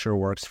what structure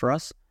works for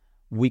us,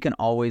 we can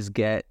always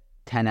get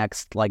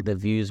 10x like the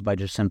views by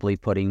just simply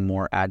putting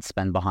more ad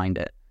spend behind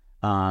it.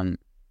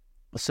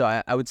 So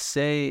I would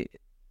say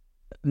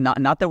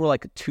not that we're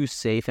like too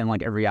safe and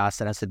like every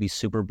asset has to be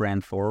super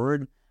brand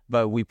forward,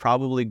 but we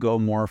probably go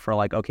more for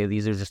like, okay,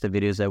 these are just the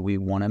videos that we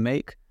want to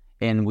make.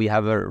 And we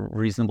have a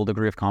reasonable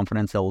degree of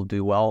confidence that will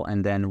do well,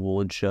 and then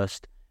we'll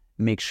just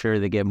make sure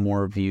they get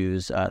more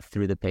views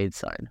through the paid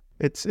side.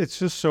 It's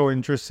just so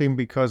interesting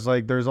because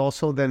like there's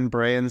also then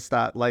brands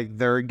that like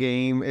their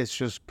game is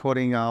just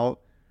putting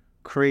out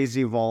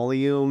crazy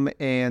volume,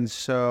 and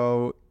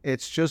so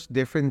it's just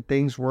different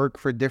things work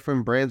for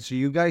different brands. Do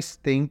you guys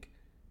think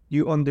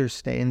you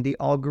understand the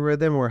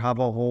algorithm or have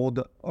a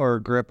hold or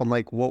grip on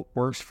like what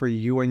works for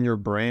you and your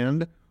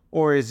brand,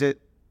 or is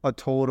it a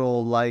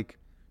total like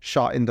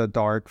shot in the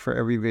dark for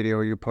every video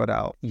you put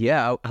out?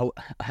 Yeah, I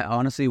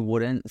honestly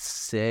wouldn't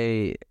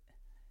say,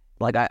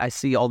 like I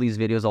see all these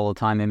videos all the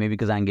time, and maybe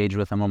because I engage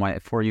with them on my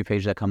For You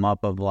page that come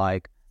up of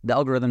like the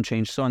algorithm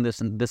changed, so and this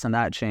and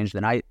that changed,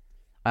 and I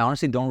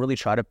honestly don't really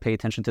try to pay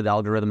attention to the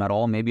algorithm at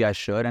all. Maybe I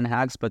should in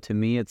Hacks, but to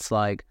me it's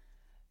like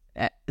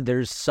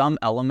there's some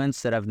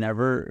elements that have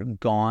never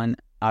gone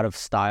out of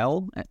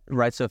style,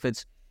 right? So if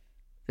it's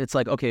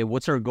like, okay,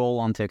 what's our goal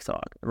on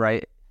TikTok,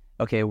 right?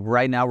 Okay,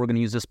 right now we're going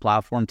to use this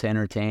platform to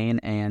entertain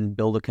and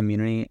build a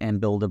community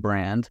and build a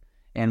brand.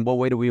 And what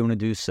way do we want to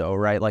do so,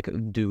 right? Like,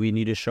 do we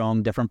need to show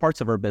them different parts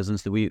of our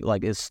business? Do we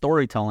like, is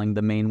storytelling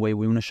the main way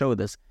we want to show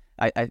this?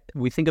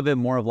 We think of it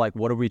more of like,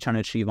 what are we trying to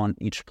achieve on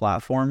each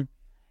platform?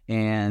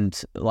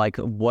 And like,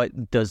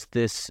 what does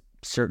this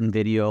certain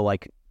video,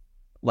 like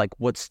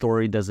what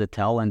story does it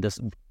tell? And does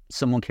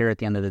someone care at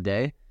the end of the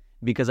day?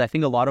 Because I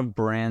think a lot of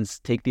brands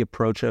take the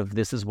approach of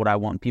this is what I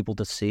want people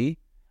to see,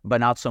 but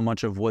not so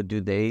much of what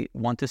do they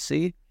want to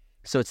see.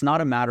 So it's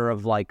not a matter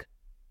of like,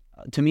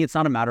 to me, it's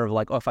not a matter of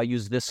like, oh, if I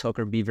use this hook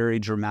or be very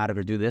dramatic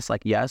or do this,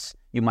 like, yes,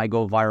 you might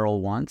go viral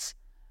once,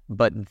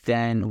 but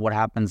then what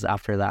happens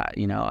after that,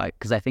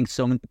 because I think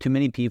too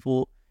many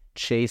people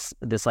chase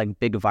this like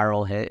big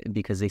viral hit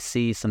because they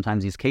see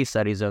sometimes these case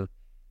studies of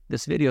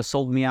this video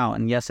sold me out.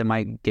 And yes, it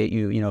might get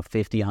you,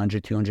 50,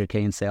 100,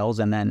 200K in sales,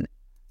 and then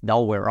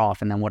they'll wear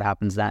off. And then what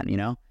happens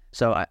then,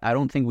 So I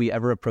don't think we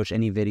ever approach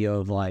any video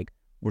of like,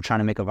 we're trying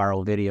to make a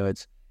viral video.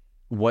 It's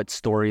what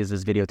story is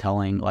this video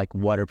telling? Like,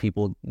 what are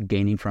people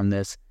gaining from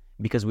this?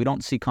 Because we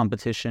don't see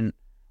competition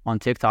on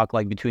TikTok,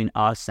 like between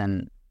us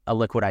and a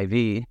Liquid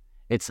IV.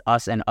 It's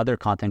us and other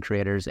content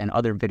creators and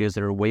other videos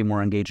that are way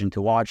more engaging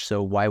to watch.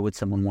 So why would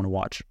someone want to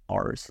watch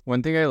ours?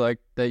 One thing I like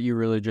that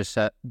you just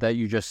said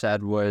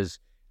was,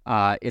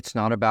 it's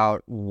not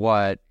about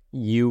what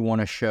you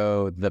want to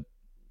show the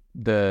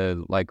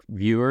like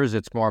viewers.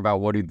 It's more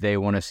about what do they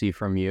want to see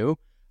from you.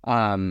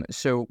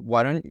 So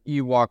why don't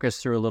you walk us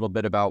through a little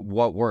bit about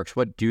what works?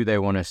 What do they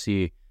want to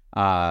see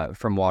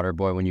from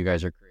Waterboy when you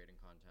guys are creating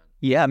content?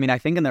 Yeah, I mean, I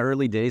think in the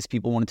early days,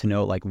 people wanted to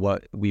know like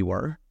what we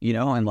were,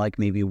 and like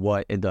maybe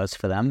what it does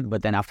for them.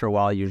 But then after a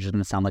while, you're just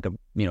gonna sound like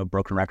a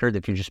broken record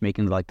if you're just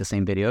making like the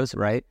same videos,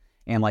 right?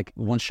 And like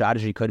one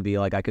strategy could be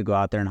like I could go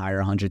out there and hire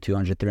 100,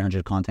 200,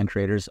 300 content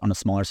creators on a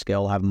smaller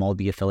scale, have them all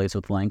be affiliates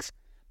with links,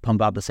 pump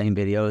out the same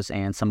videos,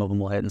 and some of them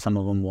will hit and some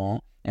of them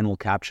won't, and we'll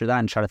capture that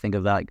and try to think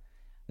of that. Like,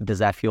 does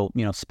that feel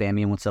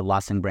spammy, and what's the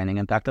lasting branding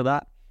impact of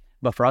that?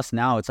 But for us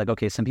now, it's like,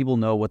 okay, some people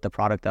know what the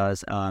product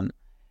does.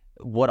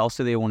 What else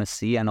do they want to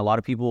see? And a lot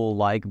of people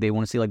they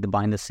want to see like the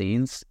behind the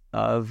scenes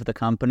of the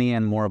company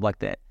and more of like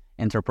the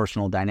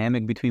interpersonal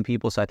dynamic between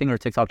people. So I think our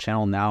TikTok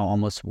channel now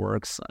almost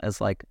works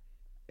as like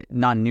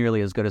not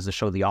nearly as good as the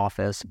show The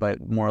Office,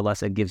 but more or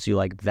less it gives you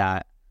like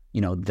that,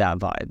 that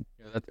vibe.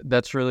 Yeah,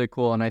 that's really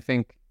cool. And I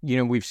think,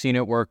 we've seen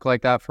it work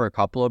like that for a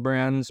couple of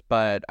brands,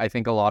 but I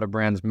think a lot of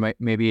brands might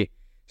maybe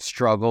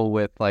struggle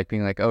with like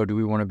being like, oh, do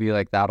we want to be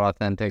like that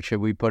authentic? Should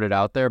we put it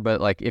out there? But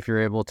like if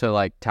you're able to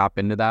like tap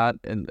into that,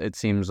 and it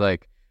seems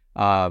like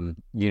the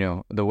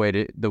way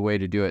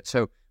to do it.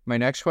 So my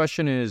next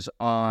question is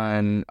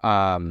on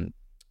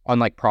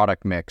like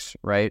product mix,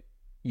 right?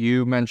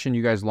 You mentioned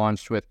you guys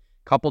launched with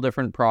a couple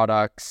different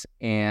products,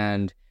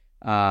 and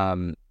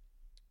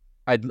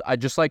I'd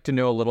just like to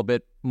know a little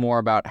bit more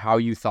about how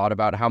you thought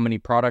about how many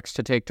products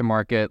to take to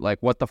market, like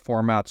what the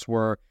formats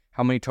were,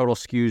 how many total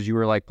SKUs you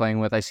were like playing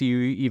with. I see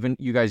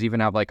you guys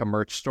even have like a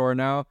merch store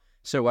now.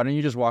 So why don't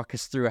you just walk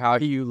us through how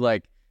you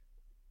like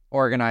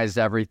organized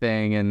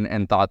everything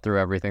and thought through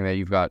everything that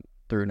you've got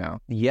through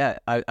now? Yeah,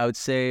 I would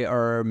say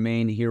our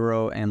main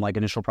hero and like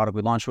initial product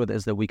we launched with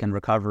is the weekend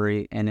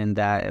recovery. And in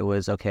that it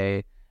was,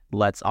 okay,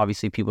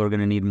 obviously people are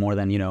going to need more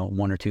than,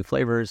 one or two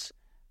flavors.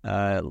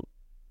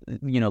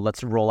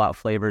 Let's roll out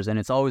flavors. And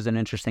it's always an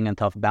interesting and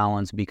tough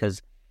balance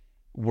because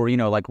we're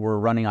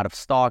running out of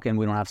stock and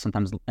we don't have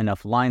sometimes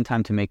enough line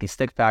time to make these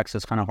stick packs. So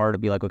it's kind of hard to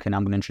be like, okay, now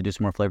I'm going to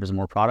introduce more flavors and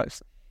more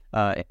products.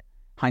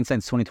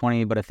 Hindsight's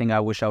 2020, but a thing I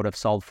wish I would have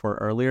solved for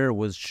earlier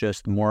was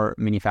just more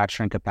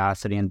manufacturing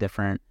capacity and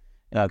different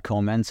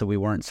co-men, so we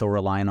weren't so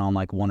reliant on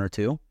like one or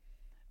two.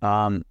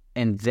 And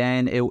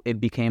then it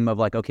became of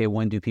like, okay,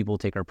 when do people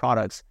take our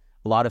products?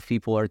 A lot of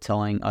people are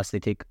telling us they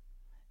take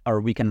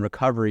our weekend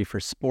recovery for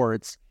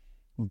sports,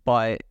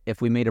 but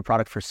if we made a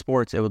product for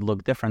sports, it would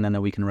look different than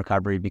the weekend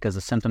recovery because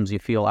the symptoms you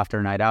feel after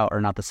a night out are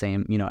not the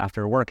same,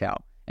 after a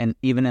workout. And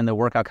even in the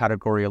workout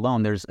category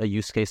alone, there's a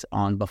use case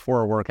on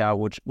before a workout,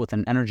 which with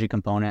an energy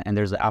component, and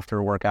there's an after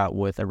a workout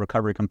with a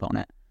recovery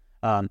component.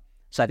 So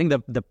I think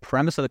the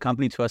premise of the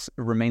company to us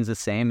remains the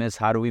same: is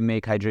how do we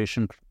make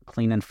hydration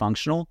clean and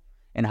functional,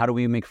 and how do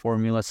we make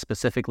formulas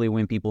specifically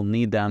when people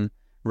need them,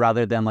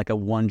 rather than like a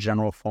one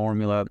general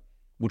formula,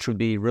 which would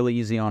be really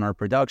easy on our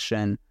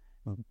production,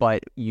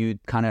 but you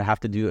kind of have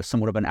to do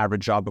somewhat of an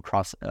average job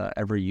across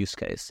every use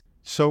case.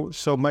 So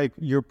Mike,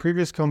 your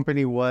previous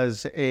company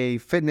was a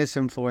fitness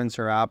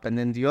influencer app, and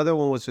then the other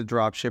one was a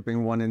drop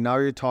shipping one, and now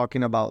you're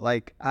talking about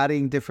like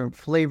adding different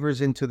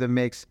flavors into the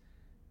mix.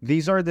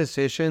 These are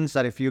decisions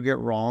that if you get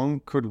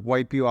wrong could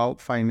wipe you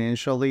out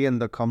financially in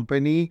the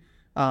company.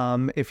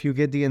 If you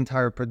get the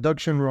entire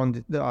production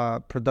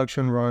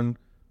run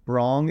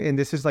wrong, and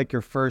this is like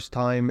your first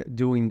time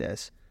doing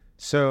this.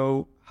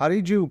 So how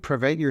did you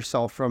prevent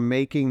yourself from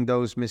making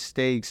those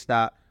mistakes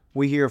that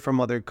we hear from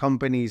other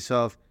companies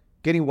of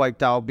getting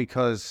wiped out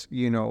because,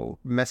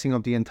 messing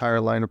up the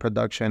entire line of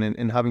production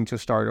and having to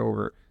start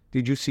over?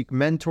 Did you seek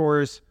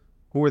mentors?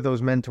 Who were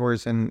those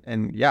mentors? And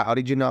how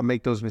did you not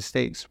make those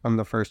mistakes from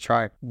the first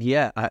try?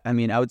 Yeah, I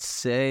mean, I would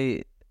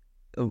say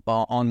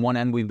on one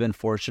end, we've been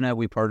fortunate.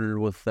 We partnered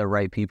with the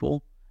right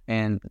people,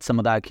 and some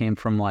of that came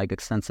from like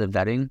extensive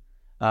vetting.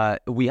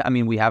 We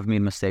have made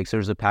mistakes.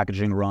 There's a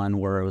packaging run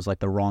where it was like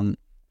the wrong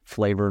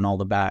flavor in all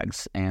the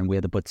bags, and we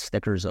had to put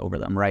stickers over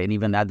them, right? And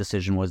even that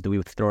decision was, do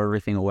we throw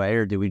everything away,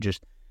 or do we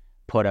just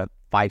put a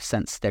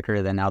 5-cent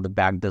sticker that now the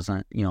bag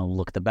doesn't,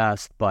 look the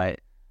best?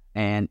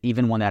 And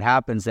even when that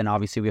happens, then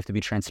obviously we have to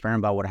be transparent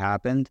about what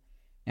happened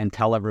and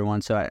tell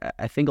everyone. So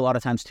I think a lot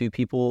of times too,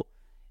 people,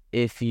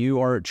 if you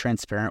are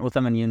transparent with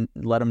them and you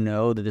let them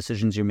know the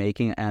decisions you're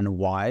making and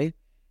why,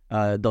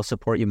 they'll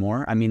support you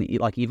more. I mean,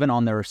 like even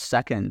on their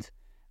second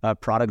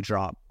product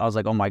drop, I was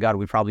like, oh my God,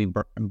 we probably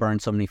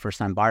burned so many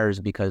first-time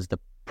buyers because the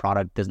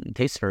product doesn't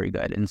taste very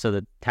good. And so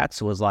the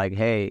text was like,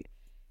 hey,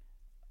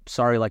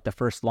 sorry, like the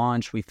first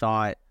launch, we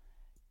thought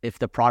if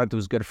the product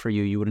was good for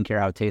you, you wouldn't care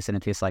how it tastes, and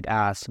it tastes like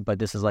ass, but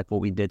this is like what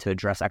we did to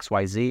address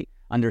XYZ.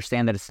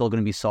 Understand that it's still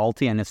going to be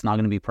salty and it's not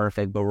going to be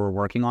perfect, but we're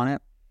working on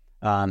it.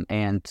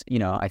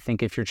 I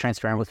think if you're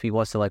transparent with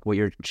people as to like what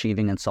you're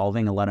achieving and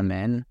solving and let them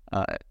in,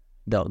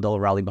 they'll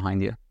rally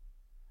behind you.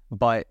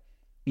 But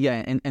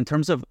yeah, in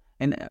terms of,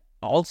 and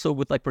also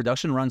with like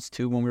production runs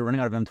too, when we were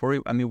running out of inventory,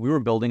 I mean, we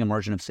were building a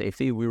margin of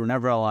safety. We were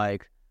never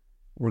like,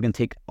 we're going to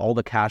take all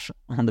the cash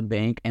on the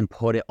bank and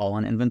put it all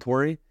in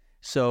inventory.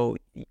 So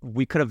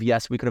we could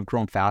have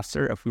grown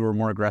faster if we were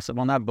more aggressive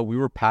on that, but we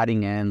were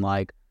padding in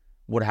like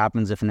what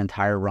happens if an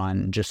entire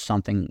run, just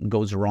something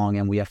goes wrong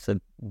and we have to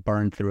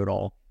burn through it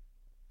all.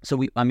 So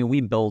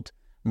we built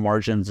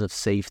margins of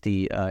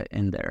safety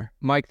in there.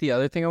 Mike, the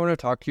other thing I want to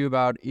talk to you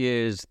about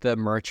is the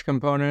merch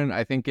component.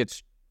 I think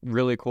it's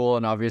really cool,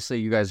 and obviously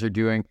you guys are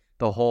doing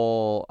the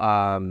whole,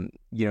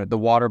 the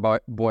Water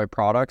Boy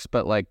products,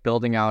 but like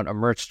building out a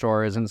merch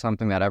store isn't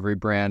something that every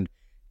brand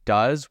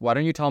does. Why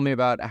don't you tell me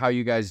about how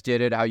you guys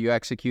did it, how you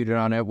executed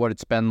on it, what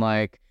it's been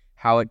like,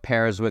 how it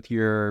pairs with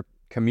your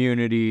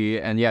community,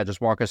 and just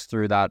walk us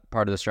through that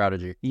part of the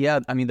strategy. Yeah,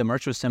 I mean, the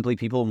merch was simply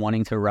people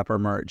wanting to rep our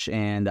merch,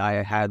 and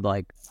I had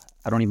like,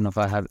 I don't even know if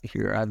I have it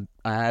here.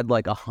 I had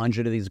like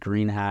 100 of these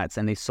green hats,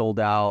 and they sold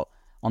out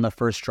on the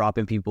first drop,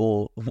 and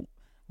people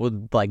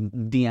would like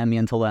DM me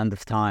until the end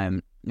of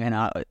time. And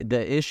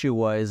the issue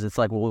was, it's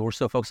like, well, we're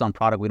so focused on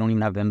product, we don't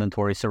even have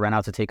inventory, so ran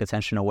out to take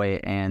attention away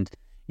and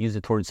use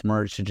it towards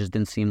merch. It just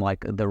didn't seem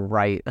like the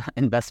right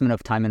investment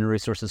of time and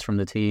resources from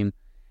the team.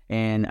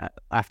 And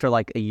after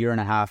like a year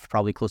and a half,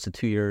 probably close to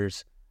 2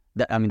 years,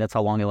 that's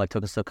how long it like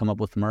took us to come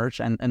up with merch.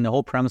 And the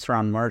whole premise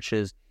around merch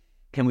is,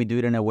 can we do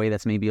it in a way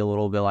that's maybe a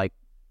little bit like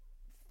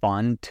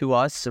fun to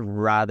us,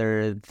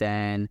 rather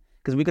than,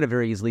 because we could have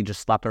very easily just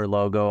slapped our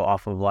logo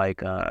off of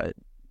like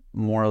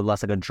more or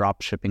less like a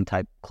drop shipping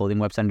type clothing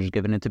website and just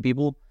given it to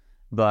people.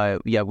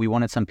 But yeah, we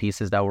wanted some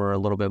pieces that were a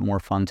little bit more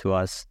fun to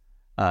us,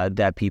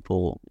 that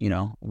people,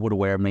 would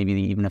wear, maybe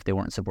even if they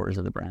weren't supporters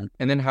of the brand.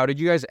 And then how did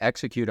you guys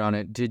execute on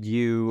it? Did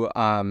you,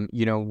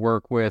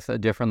 work with a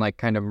different like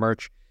kind of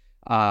merch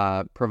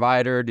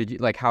provider? Did you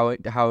like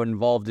how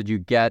involved did you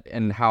get,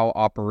 and how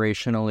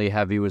operationally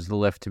heavy was the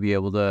lift to be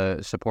able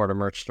to support a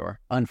merch store?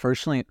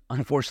 Unfortunately,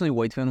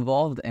 way too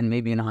involved. And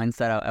maybe in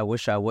hindsight, I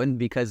wish I wouldn't,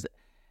 because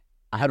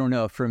I don't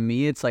know. For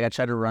me, it's like I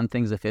try to run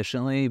things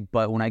efficiently,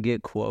 but when I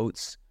get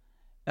quotes,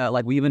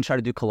 like we even try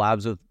to do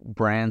collabs with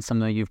brands, some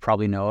that you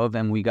probably know of,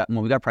 and when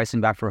we got pricing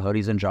back for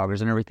hoodies and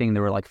joggers and everything, they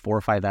were like 4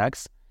 or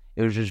 5x.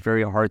 It was just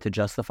very hard to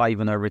justify,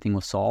 even though everything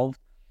was solved.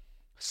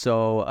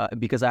 So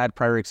because I had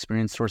prior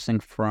experience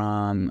sourcing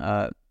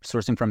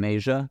from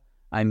Asia,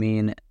 I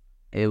mean,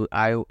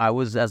 I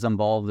was as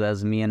involved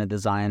as me and a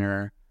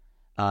designer.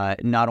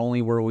 Not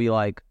only were we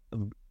like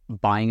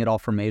buying it all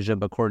from Asia,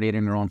 but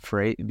coordinating our own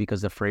freight,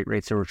 because the freight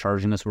rates they were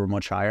charging us were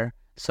much higher.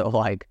 So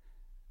like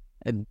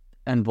it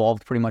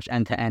involved pretty much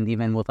end to end,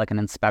 even with like an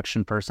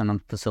inspection person on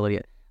the facility.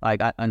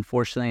 Like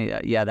unfortunately,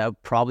 that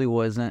probably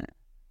wasn't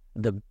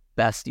the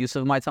best use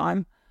of my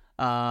time.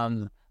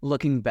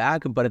 Looking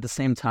back, but at the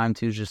same time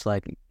too, just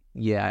like,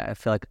 I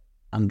feel like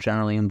I'm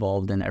generally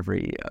involved in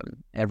every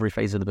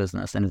phase of the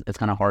business, and it's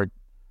kind of hard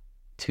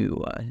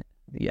to,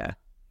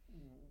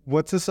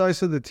 What's the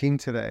size of the team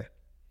today?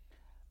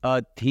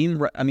 So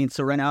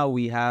right now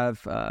we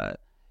have,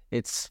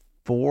 it's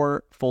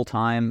 4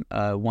 full-time,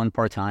 1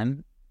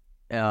 part-time.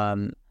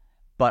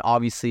 But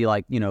obviously,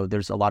 like,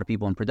 there's a lot of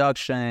people in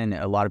production,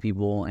 a lot of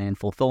people in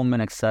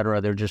fulfillment,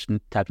 etc. They're just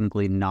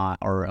technically not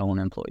our own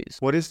employees.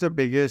 What is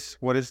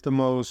the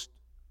most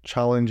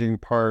challenging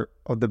part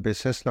of the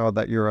business now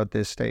that you're at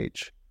this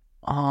stage?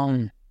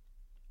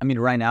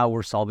 Right now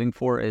we're solving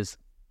for is,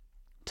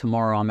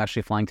 tomorrow I'm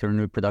actually flying to a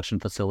new production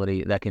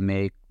facility that can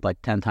make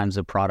like 10 times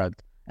the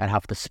product at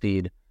half the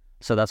speed.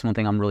 So that's one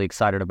thing I'm really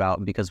excited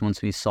about, because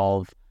once we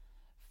solve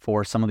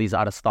for some of these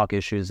out of stock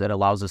issues, it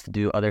allows us to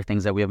do other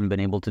things that we haven't been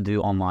able to do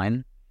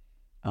online.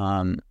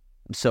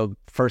 So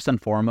first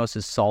and foremost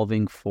is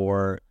solving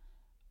for,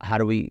 how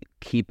do we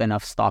keep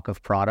enough stock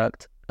of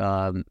product?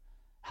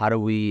 How do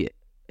we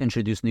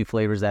introduce new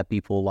flavors that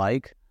people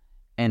like?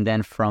 And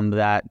then from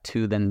that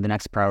to then the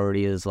next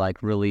priority is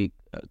like really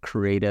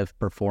creative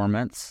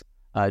performance,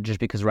 just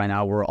because right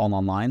now we're all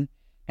online.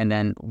 And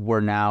then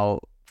we're now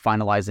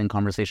finalizing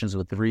conversations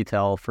with the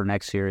retail for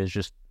next year. Is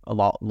just a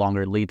lot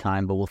longer lead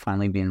time, but we'll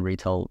finally be in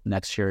retail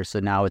next year. So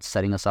now it's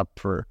setting us up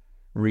for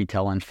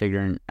retail and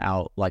figuring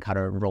out like how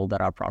to roll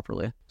that out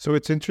properly. So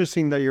it's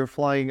interesting that you're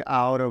flying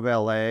out of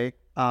LA.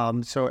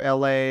 So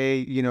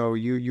LA,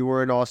 you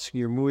were in Austin,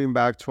 you're moving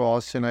back to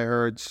Austin, I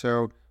heard.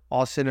 So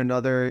Austin,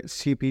 another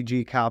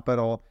CPG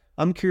capital.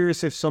 I'm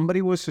curious, if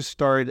somebody was to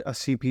start a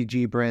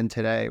CPG brand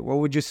today, what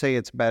would you say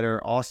it's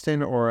better,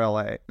 Austin or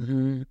LA?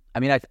 Mm-hmm.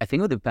 I think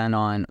it would depend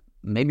on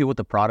maybe what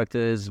the product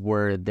is,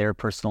 where their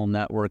personal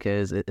network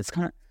is. It's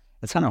kind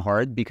of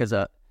hard, because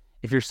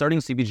if you're starting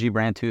a CPG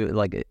brand too,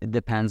 like it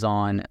depends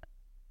on,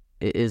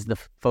 is the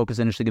focus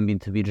initially going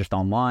to be just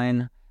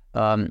online,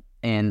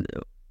 and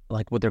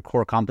like what their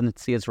core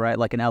competency is, right?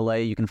 Like in LA,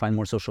 you can find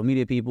more social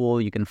media people,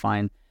 you can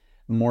find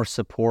more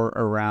support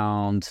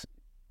around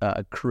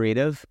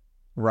creative,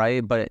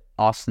 right? But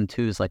Austin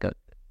too is like a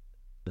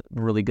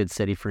really good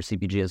city for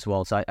CPG as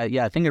well. So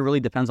I think it really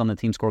depends on the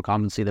team's core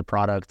competency, the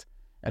product,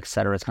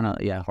 etc. It's kind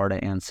of hard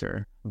to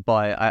answer,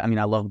 but I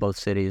love both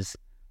cities.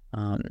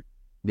 And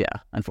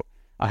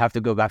I have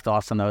to go back to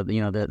Austin though.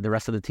 The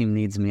rest of the team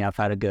needs me. I've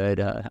had a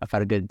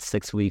good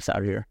 6 weeks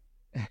out here.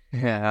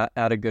 Yeah,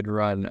 had a good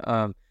run.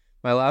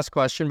 My last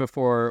question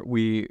before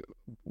we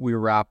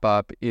wrap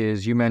up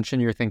is, you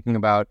mentioned you're thinking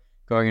about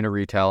going into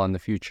retail in the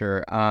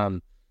future.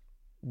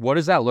 What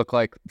does that look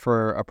like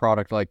for a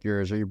product like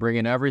yours? Are you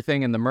bringing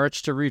everything in the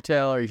merch to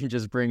retail? Or are you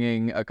just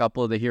bringing a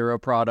couple of the hero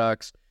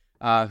products?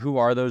 Who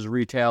are those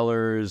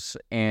retailers?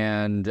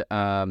 And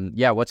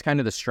what's kind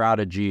of the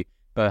strategy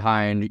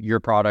behind your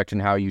product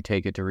and how you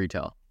take it to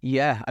retail?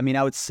 Yeah, I mean,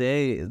 I would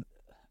say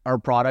our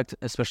product,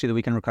 especially the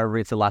weekend recovery,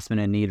 it's a last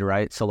minute need,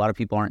 right? So a lot of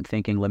people aren't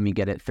thinking, let me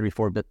get it 3,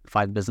 4,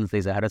 5 business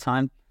days ahead of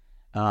time.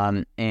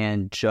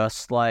 And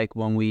just like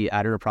when we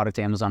added a product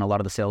to Amazon, a lot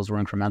of the sales were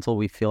incremental.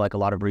 We feel like a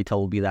lot of retail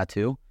will be that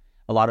too.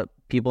 A lot of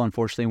people,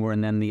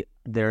 unfortunately,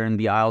 they're in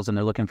the aisles and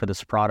they're looking for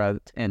this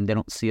product and they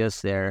don't see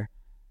us there.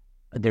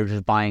 They're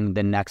just buying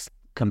the next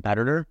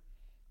competitor.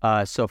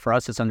 So for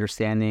us, it's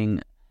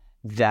understanding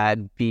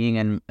that being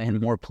in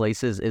more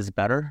places is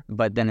better,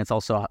 but then it's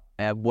also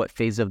at what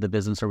phase of the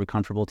business are we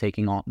comfortable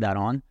taking that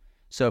on.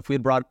 So if we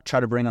had try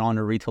to bring it on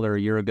to a retailer a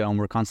year ago and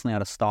we're constantly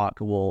out of stock,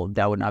 well,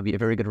 that would not be a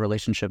very good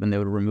relationship and they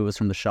would remove us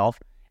from the shelf.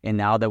 And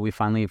now that we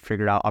finally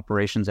figured out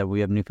operations, that we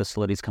have new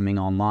facilities coming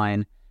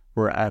online,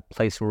 we're at a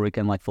place where we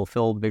can like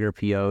fulfill bigger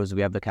POs.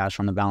 We have the cash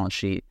on the balance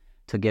sheet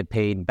to get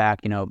paid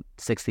back,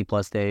 60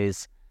 plus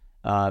days.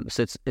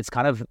 So it's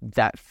kind of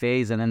that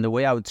phase. And then the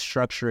way I would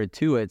structure it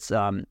too, it's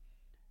a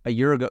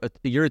year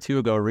or two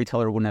ago, a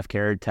retailer wouldn't have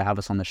cared to have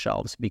us on the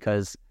shelves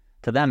because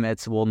to them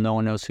it's, well, no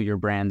one knows who your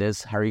brand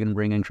is. How are you going to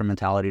bring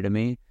incrementality to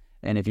me?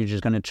 And if you're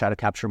just going to try to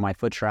capture my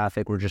foot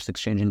traffic, we're just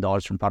exchanging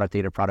dollars from product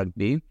A to product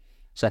B.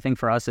 So I think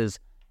for us is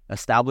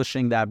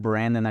establishing that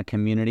brand and that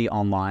community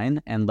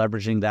online and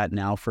leveraging that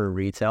now for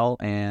retail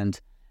and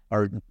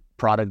our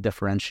product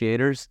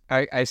differentiators.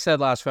 I said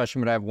last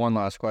question, but I have one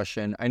last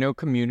question. I know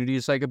community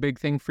is like a big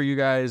thing for you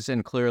guys,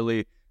 and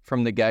clearly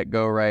from the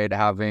get-go, right,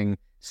 having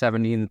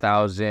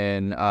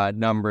 17,000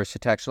 numbers to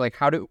text. Like,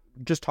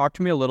 just talk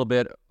to me a little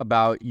bit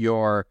about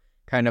your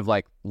kind of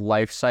like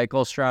life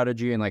cycle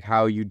strategy and like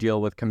how you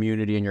deal with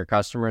community and your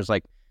customers.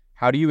 Like,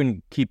 how do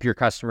you keep your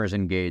customers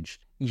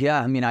engaged?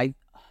 Yeah, I mean,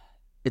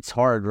 it's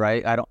hard,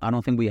 right? I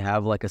don't think we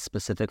have like a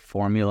specific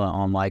formula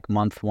on like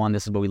month 1,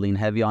 this is what we lean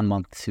heavy on.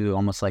 Month 2,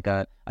 almost like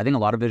I think a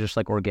lot of it is just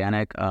like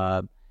organic.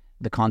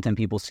 The content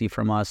people see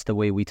from us, the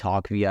way we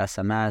talk via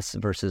SMS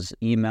versus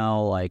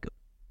email. Like,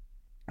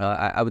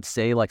 I would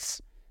say like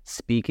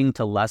speaking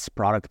to less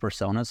product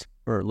personas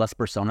or less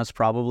personas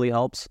probably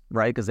helps,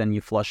 right? Because then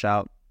you flush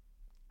out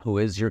who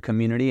is your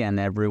community and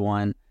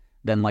everyone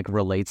then like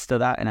relates to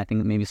that. And I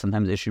think maybe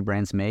sometimes issue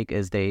brands make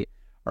is they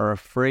are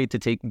afraid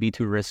to be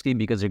too risky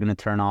because they're going to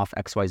turn off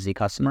XYZ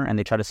customer and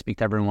they try to speak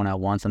to everyone at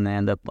once and they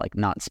end up like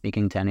not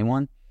speaking to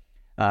anyone.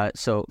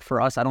 So for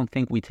us, I don't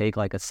think we take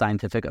like a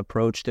scientific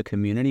approach to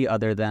community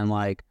other than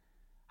like,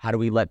 how do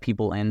we let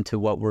people into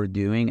what we're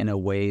doing in a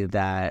way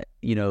that,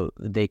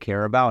 they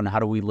care about, and how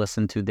do we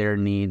listen to their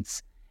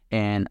needs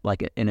and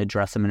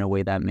address them in a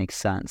way that makes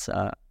sense?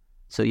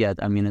 So yeah,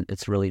 I mean,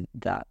 it's really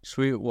that.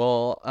 Sweet.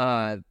 Well,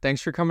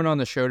 thanks for coming on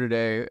the show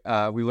today.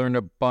 We learned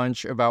a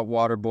bunch about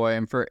Waterboy,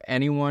 and for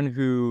anyone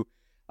who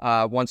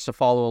wants to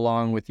follow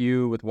along with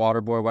you with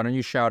Waterboy, why don't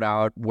you shout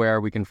out where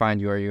we can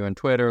find you? Are you on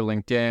Twitter,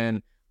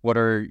 LinkedIn? What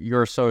are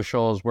your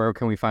socials? Where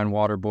can we find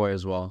Waterboy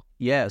as well?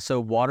 Yeah,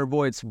 so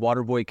Waterboy, it's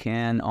Waterboy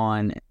Can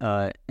on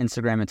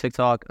Instagram and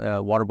TikTok,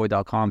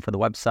 waterboy.com for the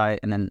website.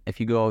 And then if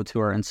you go to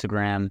our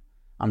Instagram,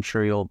 I'm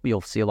sure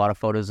you'll see a lot of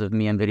photos of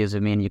me and videos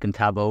of me, and you can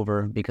tab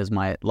over because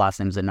my last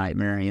name's a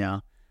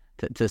nightmare,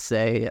 to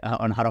say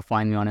on how to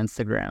find me on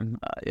Instagram.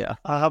 Yeah.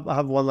 I have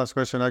one last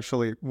question,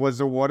 actually. Was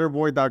the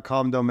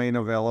waterboy.com domain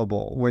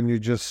available when you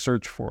just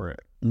search for it?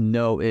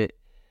 No,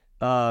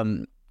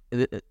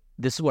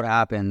 this is what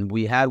happened.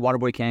 We had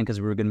Waterboy Can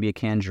because we were going to be a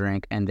canned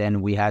drink, and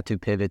then we had to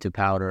pivot to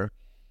powder.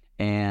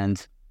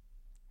 And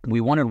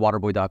we wanted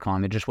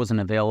waterboy.com. It just wasn't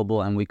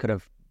available, and we could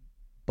have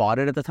bought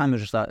it at the time. It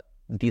was just a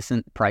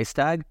decent price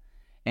tag.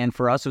 And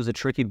for us, it was a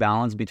tricky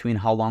balance between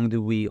how long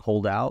do we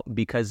hold out,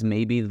 because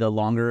maybe the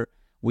longer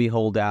we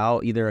hold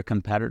out, either a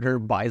competitor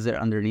buys it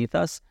underneath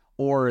us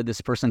or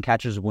this person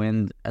catches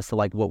wind as to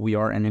like what we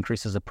are and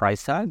increases the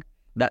price tag.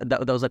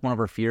 That was like one of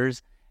our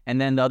fears. And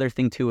then the other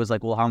thing too was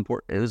like, well, how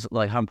important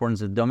is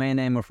the domain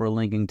name if we're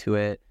linking to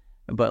it?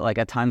 But like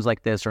at times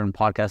like this or in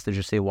podcasts, they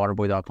just say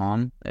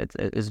waterboy.com.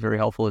 It's very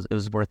helpful. It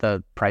was worth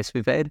the price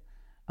we paid.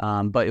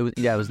 But it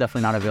was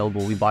definitely not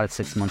available. We bought it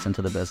 6 months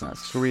into the business.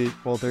 Sweet.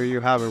 Well, there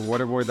you have it,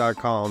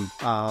 waterboy.com.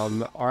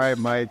 All right,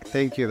 Mike,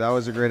 thank you. That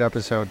was a great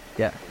episode.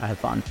 Yeah, I had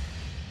fun.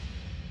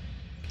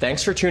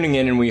 Thanks for tuning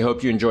in, and we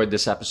hope you enjoyed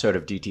this episode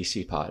of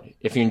DTC Pod.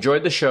 If you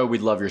enjoyed the show,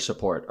 we'd love your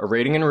support. A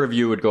rating and a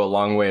review would go a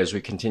long way as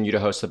we continue to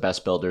host the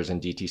best builders in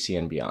DTC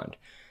and beyond.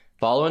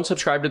 Follow and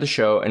subscribe to the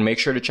show, and make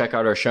sure to check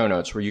out our show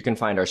notes where you can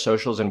find our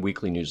socials and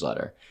weekly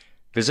newsletter.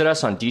 Visit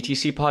us on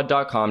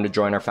dtcpod.com to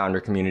join our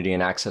founder community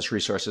and access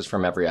resources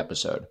from every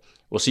episode.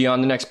 We'll see you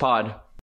on the next pod.